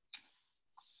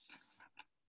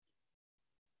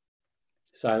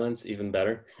 Silence, even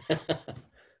better.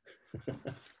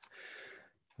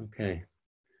 Okay.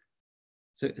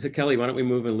 So Kelly, why don't we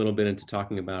move a little bit into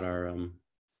talking about our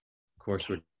course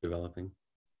we're developing?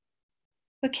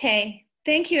 Okay.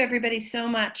 Thank you, everybody, so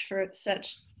much for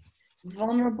such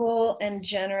vulnerable and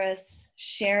generous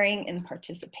sharing and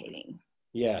participating.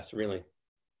 Yes, really.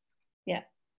 Yeah.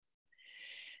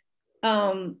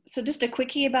 So just a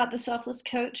quickie about the Selfless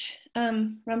Coach.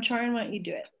 Ram Charan, why don't you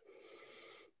do it?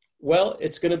 Well,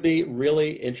 it's going to be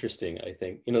really interesting, I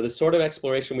think. You know, the sort of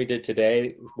exploration we did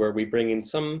today, where we bring in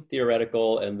some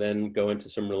theoretical and then go into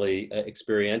some really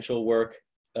experiential work.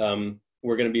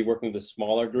 We're going to be working with a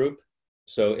smaller group,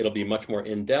 so it'll be much more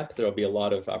in-depth. There'll be a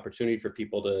lot of opportunity for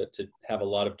people to have a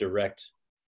lot of direct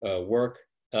work.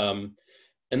 And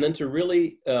then to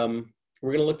really,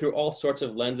 we're going to look through all sorts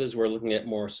of lenses. We're looking at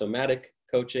more somatic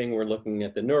coaching. We're looking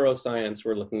at the neuroscience.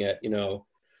 We're looking at, you know,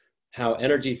 how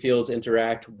energy fields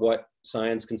interact, what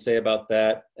science can say about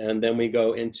that. And then we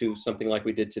go into something like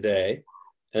we did today,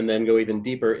 and then go even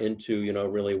deeper into, you know,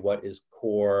 really what is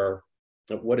our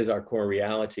core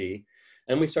reality.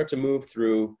 And we start to move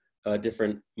through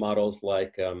different models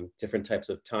like different types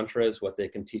of tantras, what they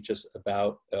can teach us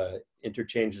about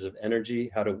interchanges of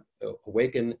energy, how to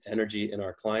awaken energy in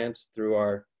our clients through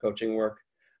our coaching work.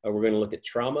 We're going to look at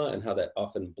trauma and how that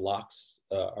often blocks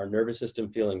our nervous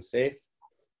system feeling safe.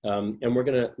 And we're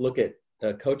going to look at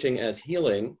coaching as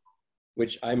healing,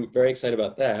 which I'm very excited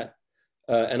about that,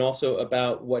 and also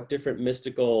about what different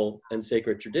mystical and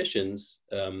sacred traditions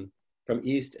from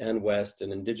East and West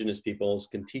and indigenous peoples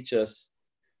can teach us,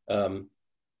 you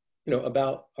know,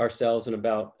 about ourselves and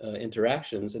about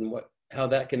interactions, and how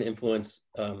that can influence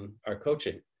our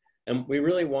coaching. And we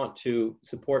really want to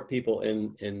support people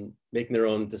in making their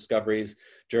own discoveries,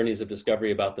 journeys of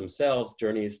discovery about themselves,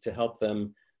 journeys to help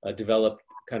them develop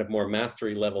kind of more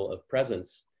mastery level of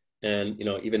presence. And, you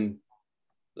know, even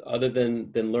other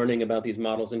than learning about these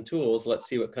models and tools, let's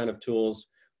see what kind of tools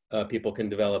people can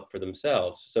develop for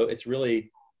themselves. So it's going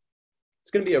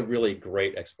to be a really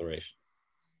great exploration.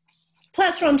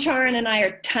 Plus, Ram Charan and I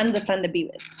are tons of fun to be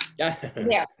with.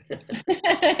 Yeah.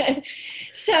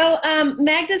 So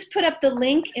Magda's put up the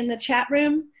link in the chat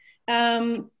room,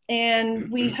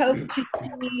 and we hope to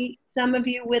see some of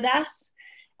you with us.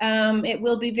 It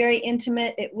will be very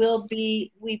intimate. It will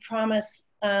be, we promise,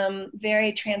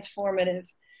 very transformative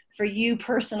for you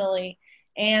personally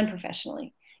and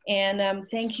professionally. And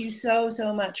thank you so,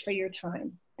 so much for your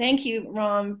time. Thank you,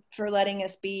 Ram, for letting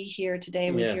us be here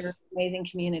today with your amazing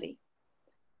community.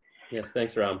 Yes,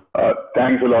 thanks, Ram.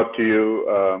 Thanks a lot to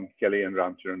you, Kelly and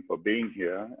Ram Charan, for being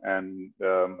here. And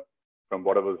from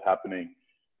whatever was happening,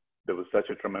 there was such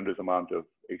a tremendous amount of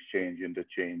exchange,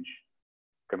 interchange,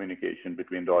 communication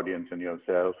between the audience and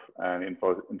yourself. And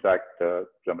in fact,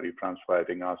 somebody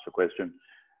transcribing asked a question,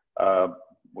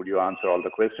 would you answer all the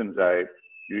questions?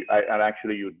 And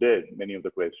actually you did many of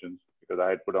the questions, because I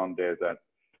had put on there that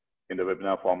in the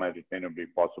webinar format, it may not be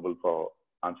possible for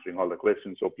answering all the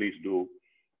questions. So please do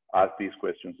ask these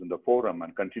questions in the forum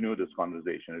and continue this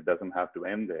conversation. It doesn't have to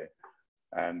end there.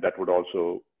 And that would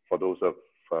also, for those of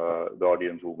the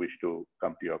audience who wish to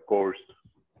come to your course,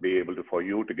 be able to, for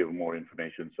you to give more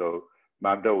information. So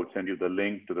Magda would send you the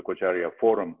link to the Coacharya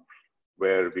forum,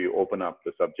 where we open up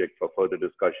the subject for further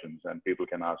discussions and people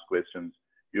can ask questions.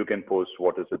 You can post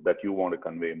what is it that you want to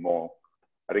convey more.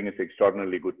 I think it's an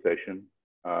extraordinarily good session.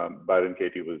 Byron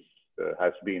Katie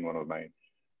has been one of my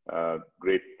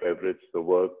great favorites. The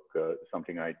work,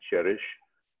 something I cherish.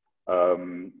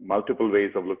 Multiple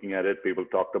ways of looking at it. People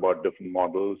talked about different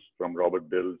models, from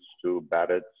Robert Dills to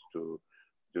Barrett's to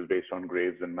just based on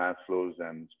Graves and Maslow's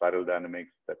and spiral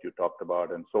dynamics that you talked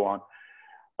about, and so on.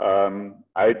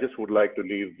 I just would like to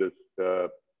leave this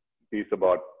piece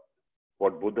about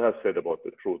what Buddha said about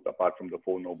the truth, apart from the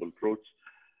Four Noble Truths.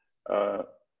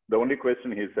 The only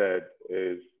question he said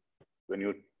is, when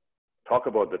you talk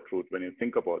about the truth, when you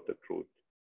think about the truth,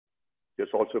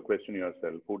 just also question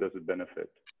yourself, who does it benefit?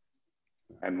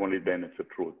 And only then it's a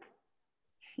truth.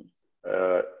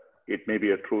 It may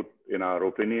be a truth in our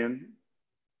opinion,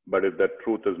 but if that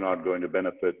truth is not going to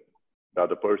benefit the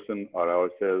other person or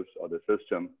ourselves or the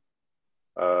system,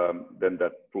 then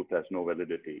that truth has no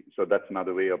validity. So that's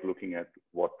another way of looking at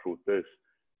what truth is.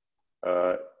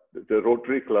 The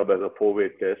Rotary Club has a 4-way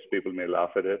test. People may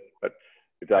laugh at it, but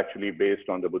it's actually based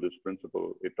on the Buddhist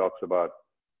principle. It talks about,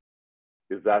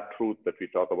 is that truth that we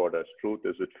talk about as truth,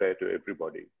 is it fair to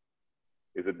everybody?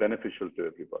 Is it beneficial to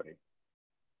everybody?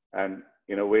 And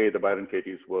in a way, the Byron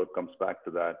Katie's work comes back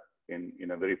to that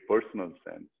in a very personal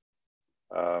sense.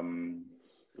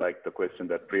 Like the question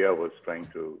that Priya was trying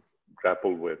to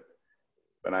grapple with.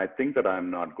 When I think that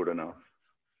I'm not good enough,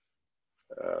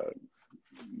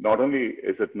 not only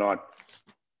is it not,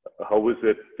 how is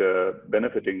it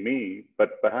benefiting me,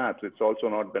 but perhaps it's also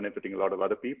not benefiting a lot of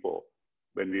other people.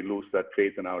 When we lose that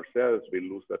faith in ourselves, we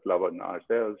lose that love in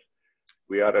ourselves,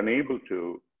 we are unable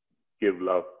to give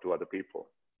love to other people.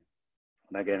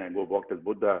 And again, I go back to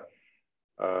Buddha.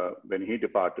 When he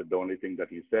departed, the only thing that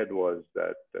he said was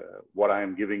that what I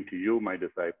am giving to you, my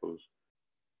disciples,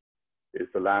 is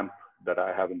the lamp that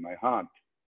I have in my heart.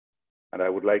 And I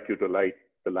would like you to light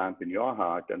the lamp in your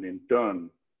heart and in turn,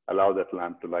 allow that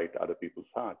lamp to light other people's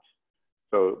hearts.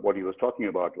 So what he was talking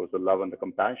about was the love and the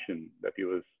compassion that he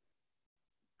was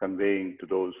conveying to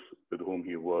those with whom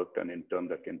he worked, and in turn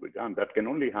that can be done. That can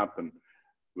only happen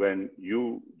when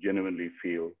you genuinely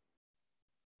feel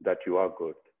that you are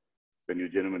good, when you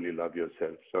genuinely love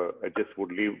yourself. So I just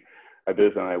would leave at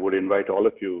this, and I would invite all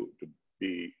of you to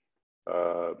be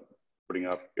putting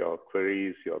up your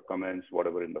queries, your comments,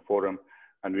 whatever in the forum.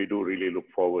 And we do really look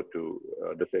forward to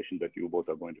the session that you both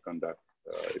are going to conduct.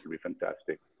 It will be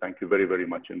fantastic. Thank you very, very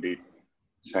much indeed.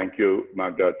 Thank you,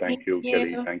 Magda. Thank you,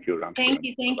 Kelly. Thank you, Ram Charan.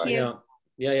 Thank you.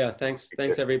 Yeah. Thanks,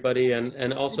 everybody.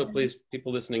 And also, please,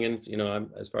 people listening in, you know,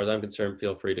 as far as I'm concerned,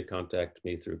 feel free to contact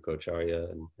me through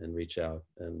Coacharya and reach out.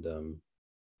 And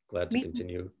glad to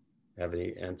continue,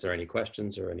 answer any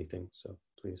questions or anything. So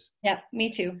please. Yeah, me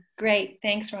too. Great.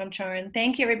 Thanks, Ram Charan.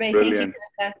 Thank you, everybody. Brilliant.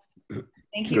 Thank you.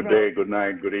 Thank you. Good day, good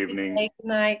night, good evening. Good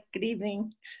night, good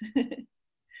evening.